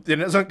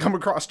doesn't come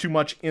across too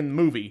much in the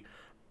movie.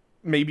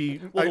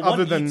 Maybe Well, the other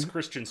one than eats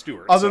Christian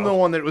Stewart. other than so- the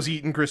one that was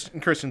eating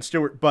Kristen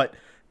Stewart, but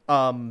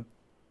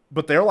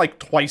they're like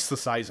twice the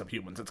size of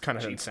humans. It's kind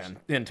of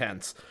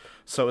intense.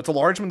 So it's a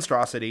large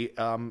monstrosity.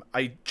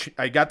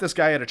 I got this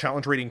guy at a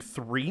challenge rating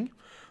 3,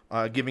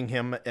 giving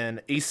him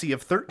an AC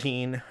of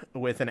 13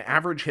 with an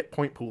average hit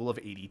point pool of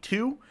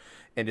 82,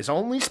 and his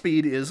only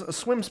speed is a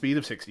swim speed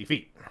of 60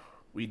 feet.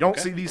 We don't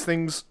see these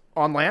things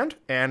on land,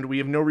 and we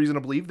have no reason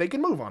to believe they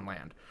can move on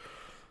land.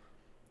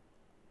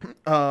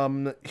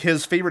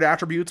 His favorite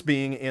attributes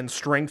being in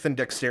strength and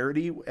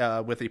dexterity,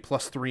 with a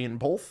 +3 in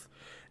both.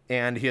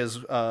 And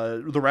his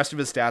the rest of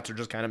his stats are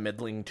just kind of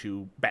middling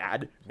to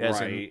bad, as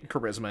in Right.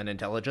 charisma and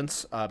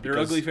intelligence. They're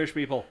because- ugly fish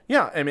people.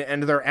 Yeah, I mean,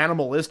 and they're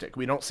animalistic.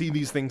 We don't see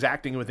these things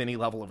acting with any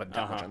level of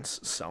intelligence.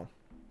 So,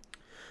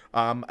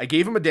 I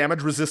gave him a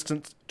damage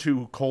resistance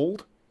to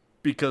cold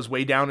because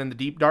way down in the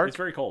deep dark, It's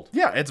very cold.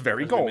 yeah, it's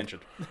very As we cold.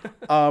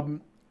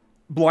 mentioned.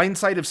 Blind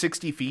sight of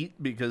 60 feet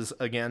because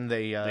again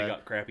They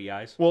got crappy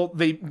eyes. well,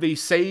 they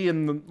say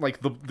in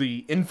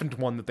the infant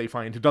one that they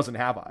find who doesn't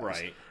have eyes.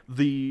 Right.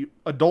 The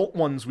adult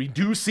ones we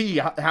do see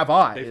have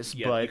eyes,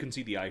 Yeah, but you can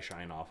see the eye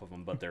shine off of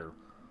them, but they're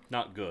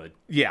not good.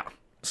 yeah.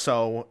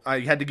 So I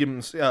had to give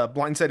him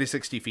blind sight of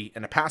 60 feet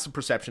and a passive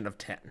perception of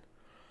 10.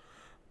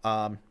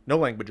 No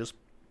languages.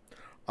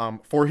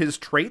 For his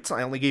traits,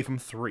 I only gave him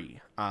 3.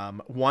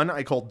 One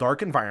I called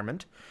Dark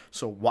Environment.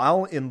 So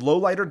while in low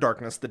light or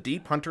darkness, the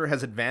Deep Hunter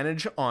has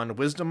advantage on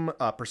wisdom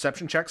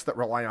perception checks that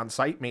rely on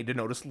sight made to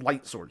notice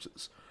light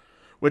sources.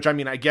 Which, I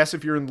mean, I guess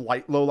if you're in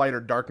low light or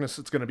darkness,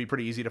 it's going to be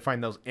pretty easy to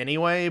find those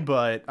anyway,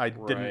 but I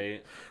didn't...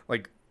 Right.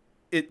 Like,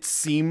 it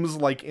seems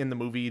like in the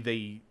movie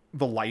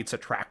the lights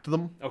attract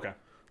them. Okay.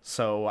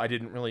 So I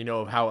didn't really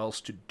know how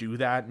else to do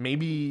that.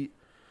 Maybe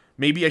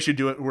I should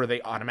do it where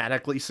they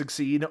automatically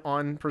succeed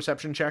on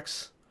perception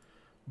checks.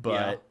 But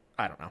Yeah.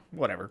 I don't know.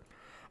 Whatever.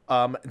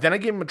 Then I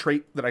gave him a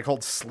trait that I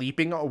called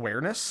Sleeping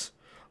Awareness.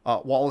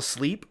 While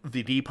asleep,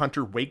 the Deep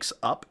Hunter wakes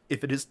up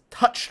if it is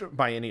touched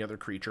by any other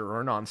creature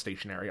or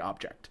non-stationary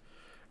object.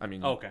 I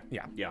mean, Okay.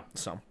 yeah. Yeah.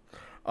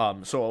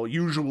 So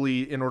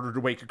usually in order to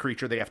wake a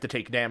creature, they have to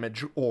take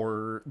damage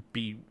or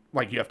be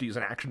like you have to use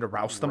an action to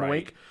rouse them Right.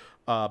 awake.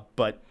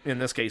 But in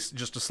this case,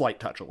 just a slight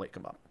touch will wake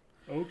them up.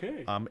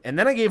 Okay. And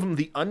then I gave him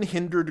the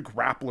Unhindered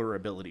Grappler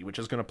ability, which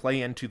is going to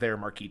play into their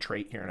marquee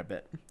trait here in a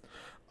bit.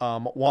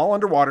 While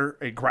underwater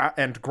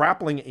and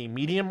grappling a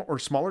medium or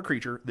smaller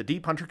creature, the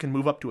Deep Hunter can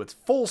move up to its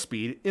full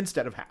speed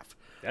instead of half.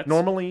 That's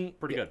normally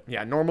pretty good.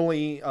 Yeah,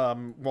 normally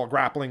while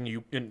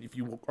grappling, if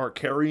you are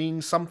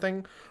carrying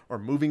something or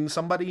moving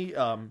somebody,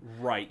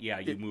 Right. Yeah.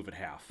 You move it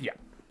half. yeah.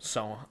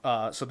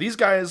 So these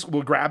guys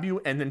will grab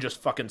you and then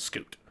just fucking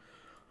scoot.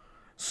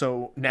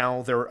 So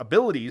now their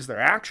abilities, their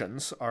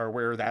actions, are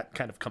where that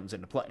kind of comes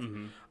into play.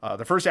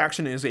 The first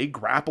action is a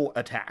grapple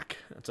attack.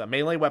 It's a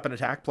melee weapon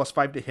attack,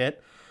 +5 to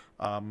hit,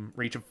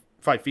 reach of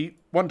 5 feet,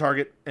 1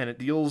 target, and it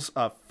deals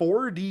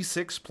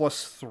 4d6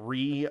 plus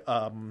 3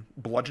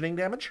 bludgeoning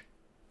damage,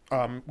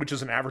 which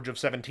is an average of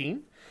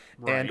 17.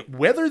 And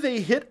whether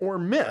they hit or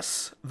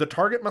miss, the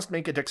target must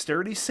make a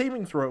dexterity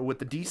saving throw with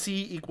the DC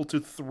equal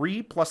to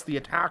 3 plus the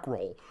attack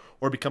roll,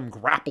 or become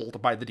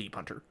grappled by the Deep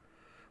Hunter,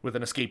 with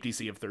an escape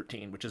DC of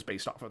 13, which is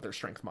based off of their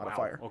strength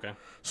modifier. Okay.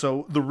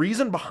 So the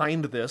reason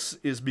behind this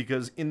is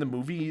because in the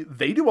movie,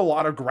 they do a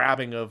lot of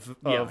grabbing of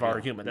our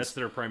humans. That's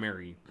their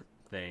primary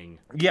thing.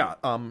 Yeah,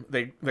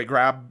 they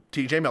grab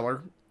TJ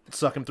Miller,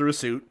 suck him through a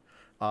suit.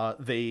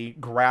 They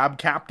grab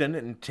Captain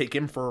and take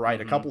him for a ride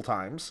a couple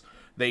times.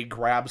 They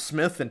grab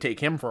Smith and take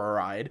him for a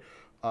ride.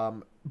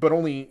 But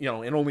only,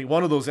 in only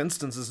one of those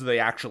instances do they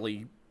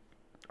actually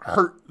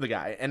hurt the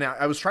guy. And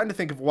I was trying to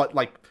think of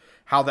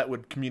how that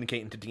would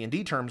communicate into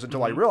D&D terms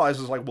until I realized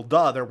it was like, well,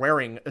 duh, they're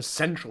wearing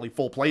essentially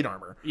full plate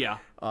armor. Yeah.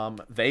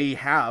 They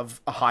have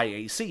a high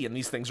AC, and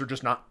these things are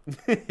just not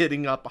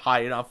hitting up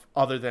high enough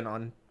other than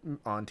on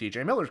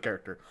TJ Miller's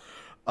character.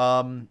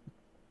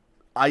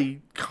 I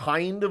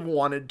kind of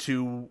wanted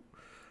to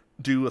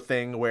do a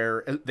thing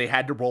where they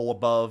had to roll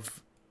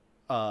above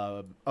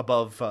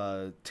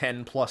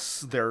 10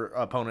 plus their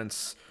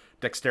opponent's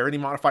dexterity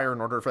modifier in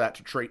order for that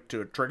to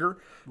trigger,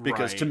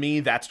 because to Right. me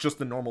that's just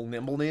the normal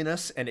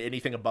nimbleness, and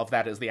anything above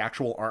that is the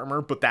actual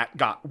armor. But that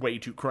got way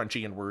too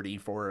crunchy and wordy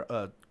for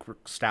a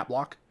quick stat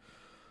block,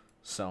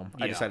 so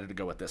I Yeah. decided to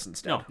go with this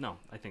instead. No,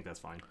 I think that's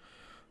fine.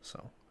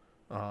 So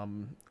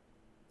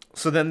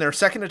then their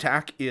second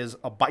attack is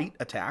a bite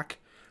attack,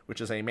 which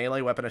is a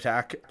melee weapon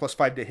attack,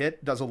 +5 to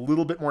hit, does a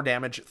little bit more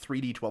damage,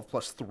 3d12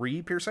 plus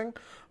 3 piercing,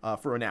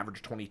 for an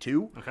average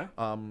 22. Okay.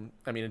 I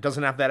mean, it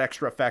doesn't have that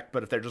extra effect,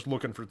 but if they're just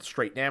looking for the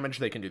straight damage,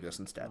 they can do this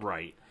instead.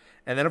 Right.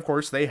 And then, of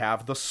course, they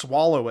have the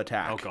swallow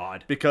attack. Oh,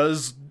 God.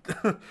 Because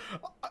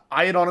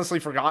I had honestly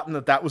forgotten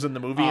that was in the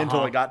movie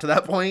until I got to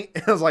that point.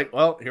 I was like,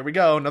 well, here we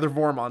go, another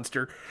Vor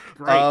monster.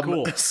 Great,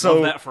 cool. So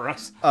Love that for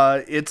us.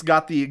 it's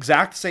got the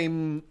exact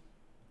same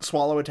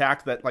swallow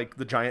attack that like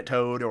the giant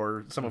toad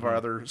or some of our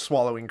other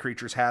swallowing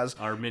creatures has.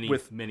 Our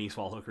mini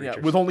swallow creatures.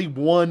 Yeah, with only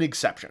one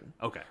exception.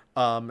 Okay.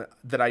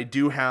 That I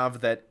do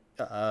have that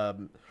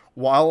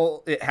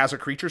while it has a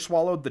creature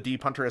swallowed, the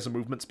Deep Hunter has a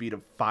movement speed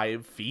of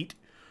 5 feet.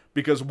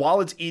 Because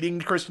while it's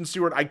eating Kristen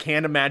Stewart, I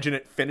can't imagine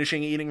it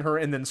finishing eating her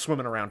and then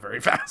swimming around very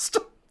fast.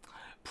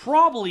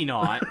 Probably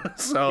not.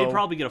 So- It'd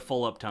probably get a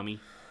full up tummy.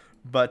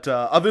 But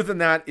other than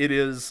that, it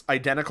is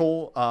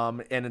identical.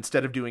 And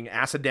instead of doing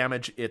acid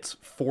damage, it's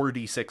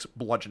 4d6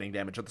 bludgeoning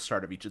damage at the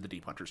start of each of the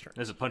Deep Hunter's turns.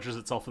 As it punches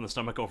itself in the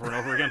stomach over and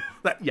over again.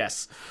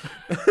 Yes.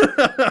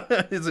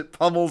 As it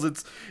pummels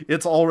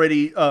it's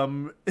already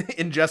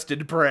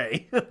ingested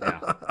prey.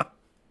 Yeah.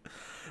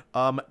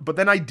 But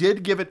then I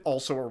did give it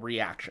also a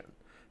reaction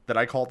that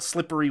I called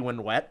Slippery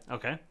When Wet.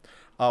 Okay.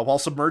 While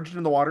submerged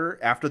in the water,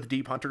 after the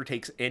Deep Hunter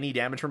takes any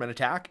damage from an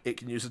attack, it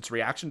can use its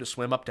reaction to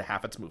swim up to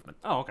half its movement.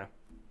 Oh, okay.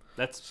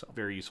 That's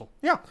very useful.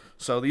 Yeah.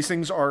 So these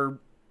things are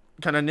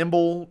kind of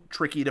nimble,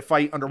 tricky to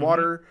fight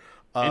underwater.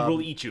 And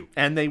will eat you.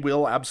 And they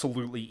will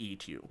absolutely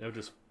eat you. They'll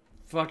just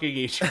fucking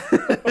eat you.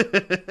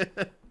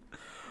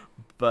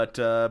 But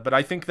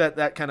I think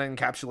that kind of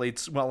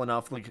encapsulates well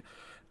enough. Like,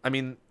 I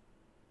mean,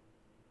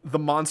 the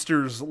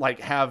monsters like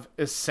have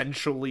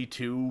essentially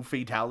 2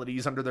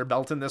 fatalities under their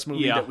belt in this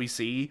movie that we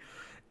see,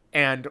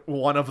 and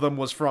one of them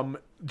was from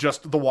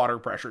just the water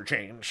pressure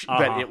change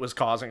that it was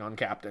causing on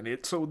Captain.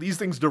 So these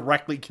things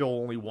directly kill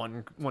only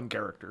one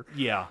character.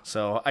 Yeah.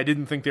 So I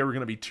didn't think they were going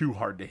to be too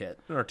hard to hit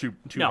or too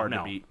hard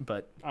to beat.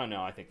 But Oh,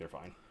 no, I think they're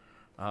fine.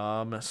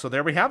 so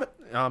there we have it.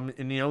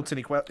 Any notes?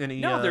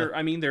 Any No,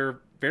 they're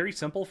very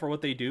simple for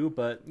what they do,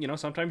 but,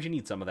 sometimes you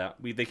need some of that.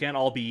 They can't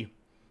all be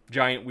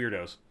giant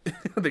weirdos.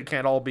 they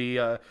can't all be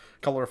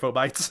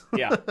colorophobites.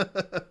 Yeah.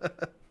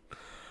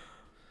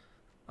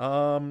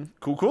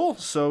 Cool.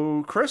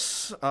 So,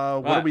 Chris,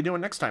 what are we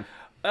doing next time?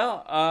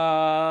 Well,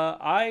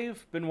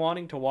 I've been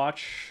wanting to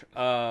watch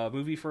a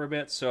movie for a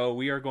bit, so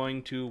we are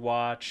going to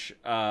watch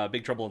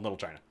Big Trouble in Little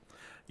China.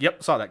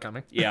 Yep, saw that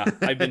coming. Yeah,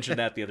 I mentioned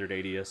that the other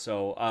day to you.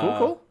 So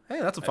Cool. Hey,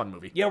 that's a fun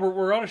movie. Yeah,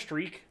 we're on a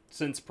streak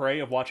since Prey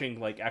of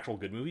watching like actual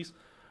good movies,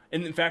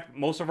 and in fact,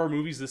 most of our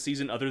movies this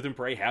season, other than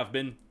Prey, have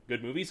been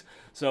good movies.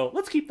 So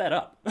let's keep that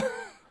up.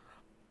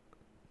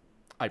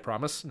 I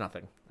promise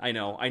nothing. I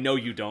know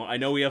you don't. I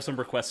know we have some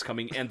requests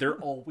coming, and they're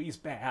always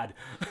bad.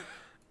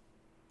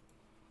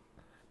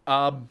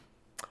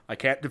 I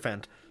can't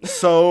defend.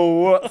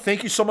 So,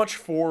 thank you so much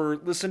for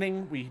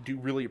listening. We do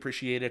really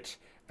appreciate it,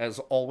 as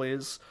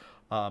always.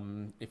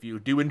 If you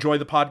do enjoy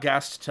the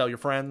podcast, tell your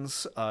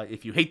friends.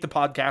 If you hate the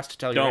podcast,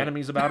 tell your Don't.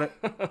 enemies about it.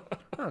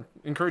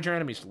 Encourage your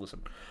enemies to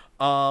listen.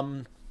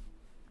 No,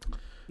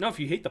 if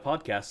you hate the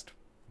podcast,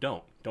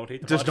 don't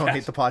hate the podcast. Just don't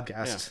hate the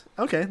podcast.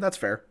 Okay, that's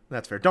fair.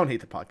 Don't hate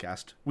the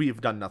podcast. We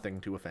have done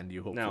nothing to offend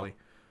you, hopefully.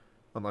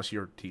 Unless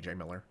you're TJ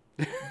Miller.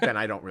 Then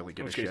I don't really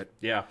give a shit.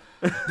 Yeah.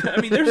 I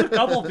mean, there's a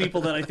couple of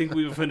people that I think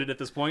we've offended at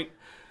this point.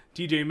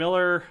 TJ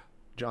Miller,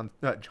 John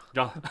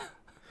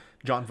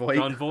John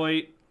Voight.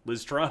 Voight,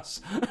 Liz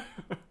Truss.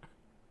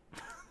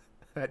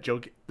 That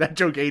joke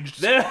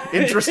aged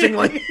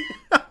interestingly.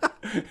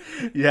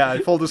 Yeah,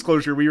 full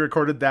disclosure, we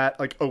recorded that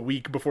like a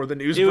week before the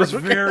news It was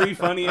broke. very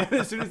funny.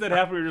 As soon as that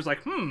happened, we were just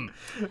like,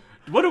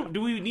 what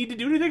do we need to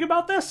do anything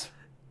about this?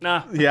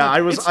 Nah.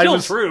 Yeah, It's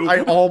still true. I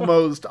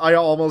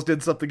almost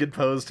did something in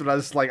post, and I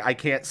was like, I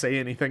can't say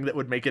anything that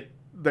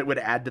would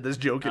add to this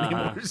joke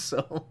anymore.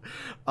 So,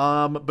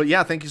 but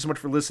yeah, thank you so much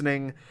for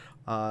listening.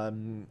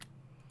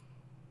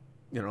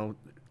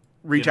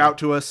 Reach out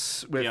to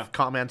us with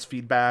comments,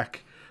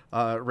 feedback,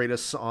 rate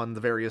us on the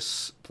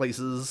various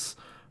places.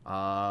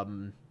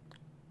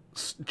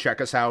 Check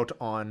us out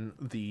on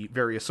the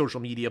various social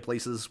media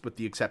places, with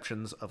the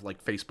exceptions of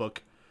like Facebook.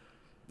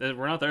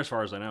 We're not there as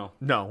far as I know.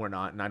 No, we're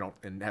not, and I don't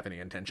have any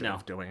intention No.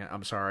 of doing it.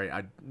 I'm sorry,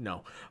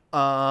 no.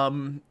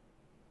 But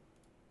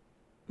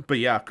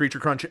yeah, Creature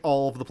Crunch,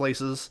 all of the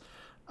places.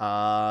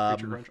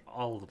 Creature Crunch,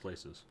 all of the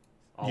places.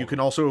 You can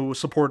also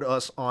support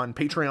us on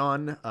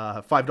Patreon.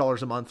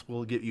 $5 a month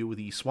will get you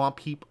the Swamp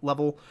Heap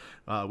level,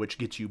 which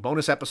gets you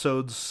bonus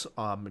episodes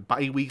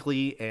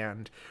bi-weekly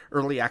and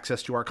early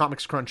access to our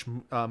Comics Crunch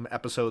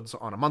episodes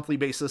on a monthly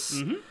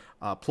basis,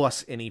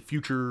 plus any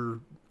future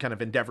kind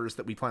of endeavors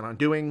that we plan on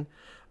doing.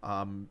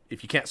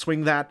 If you can't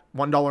swing that,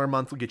 $1 a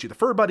month will get you the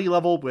Fur Buddy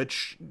level,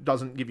 which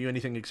doesn't give you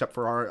anything except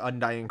for our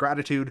undying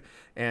gratitude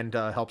and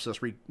helps us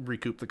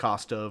recoup the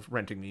cost of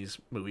renting these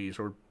movies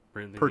or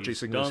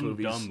purchasing these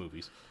movies. Dumb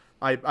movies.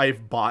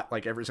 I've bought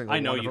like every single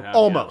one of them.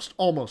 Have,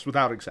 almost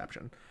without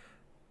exception.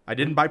 I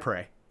didn't buy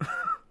Prey.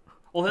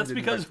 Well, that's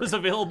because it was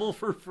available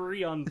for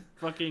free on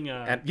fucking...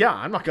 And yeah,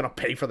 I'm not going to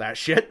pay for that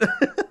shit.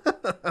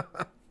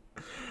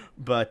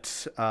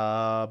 But,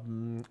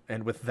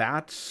 and with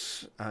that,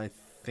 I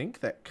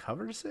think that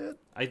covers it.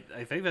 I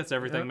think that's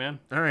everything, man.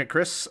 All right,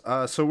 Chris.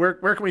 So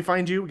where can we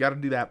find you? We got to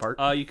do that part.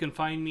 You can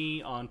find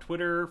me on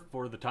Twitter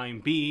for the time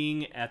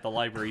being at the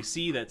Library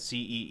C. That's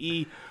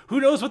CEE. Who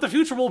knows what the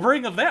future will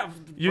bring of that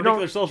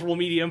particular social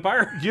media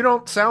empire? You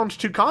don't sound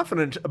too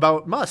confident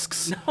about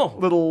Musk's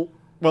No.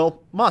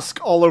 Musk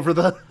all over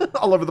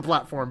the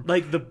platform.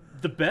 Like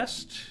the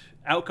best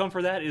outcome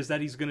for that is that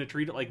he's going to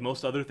treat it like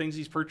most other things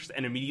he's purchased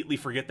and immediately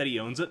forget that he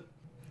owns it.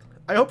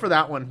 I hope for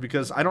that one,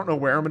 because I don't know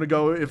where I'm going to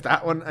go if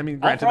that one... I mean,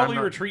 granted, I'll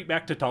probably retreat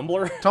back to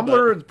Tumblr.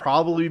 Tumblr would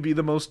probably be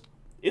the most...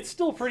 It's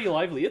still pretty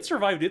lively. It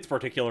survived its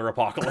particular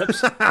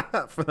apocalypse.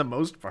 For the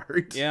most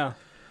part. Yeah.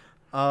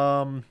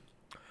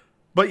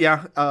 But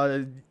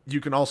yeah, you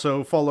can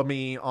also follow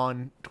me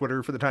on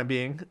Twitter for the time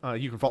being.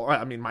 You can follow...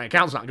 I mean, my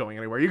account's not going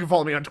anywhere. You can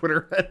follow me on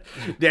Twitter at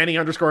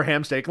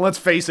Danny_Hamsteak. And let's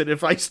face it,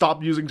 if I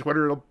stop using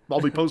Twitter, I'll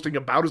be posting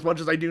about as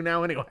much as I do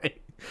now anyway.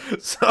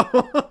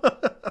 So...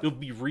 You'll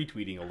be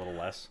retweeting a little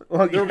less.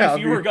 Well, There'll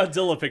be fewer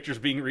Godzilla pictures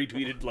being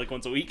retweeted like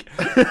once a week.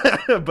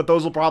 But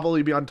those will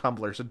probably be on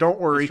Tumblr, so don't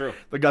worry. True.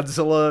 The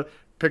Godzilla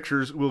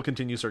pictures will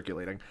continue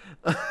circulating.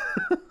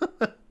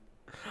 I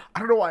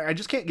don't know why. I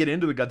just can't get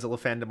into the Godzilla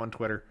fandom on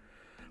Twitter.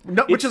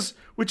 No, which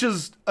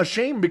is a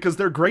shame, because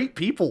they're great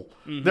people.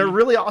 Mm-hmm. They're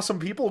really awesome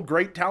people,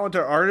 great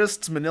talented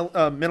artists.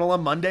 Manila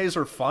Mondays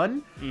are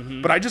fun,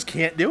 but I just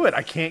can't do it.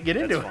 I can't get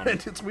into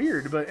it. It's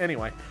weird, but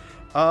anyway.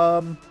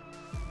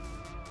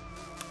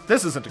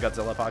 This isn't a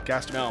Godzilla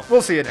podcast. No.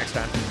 We'll see you next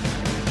time.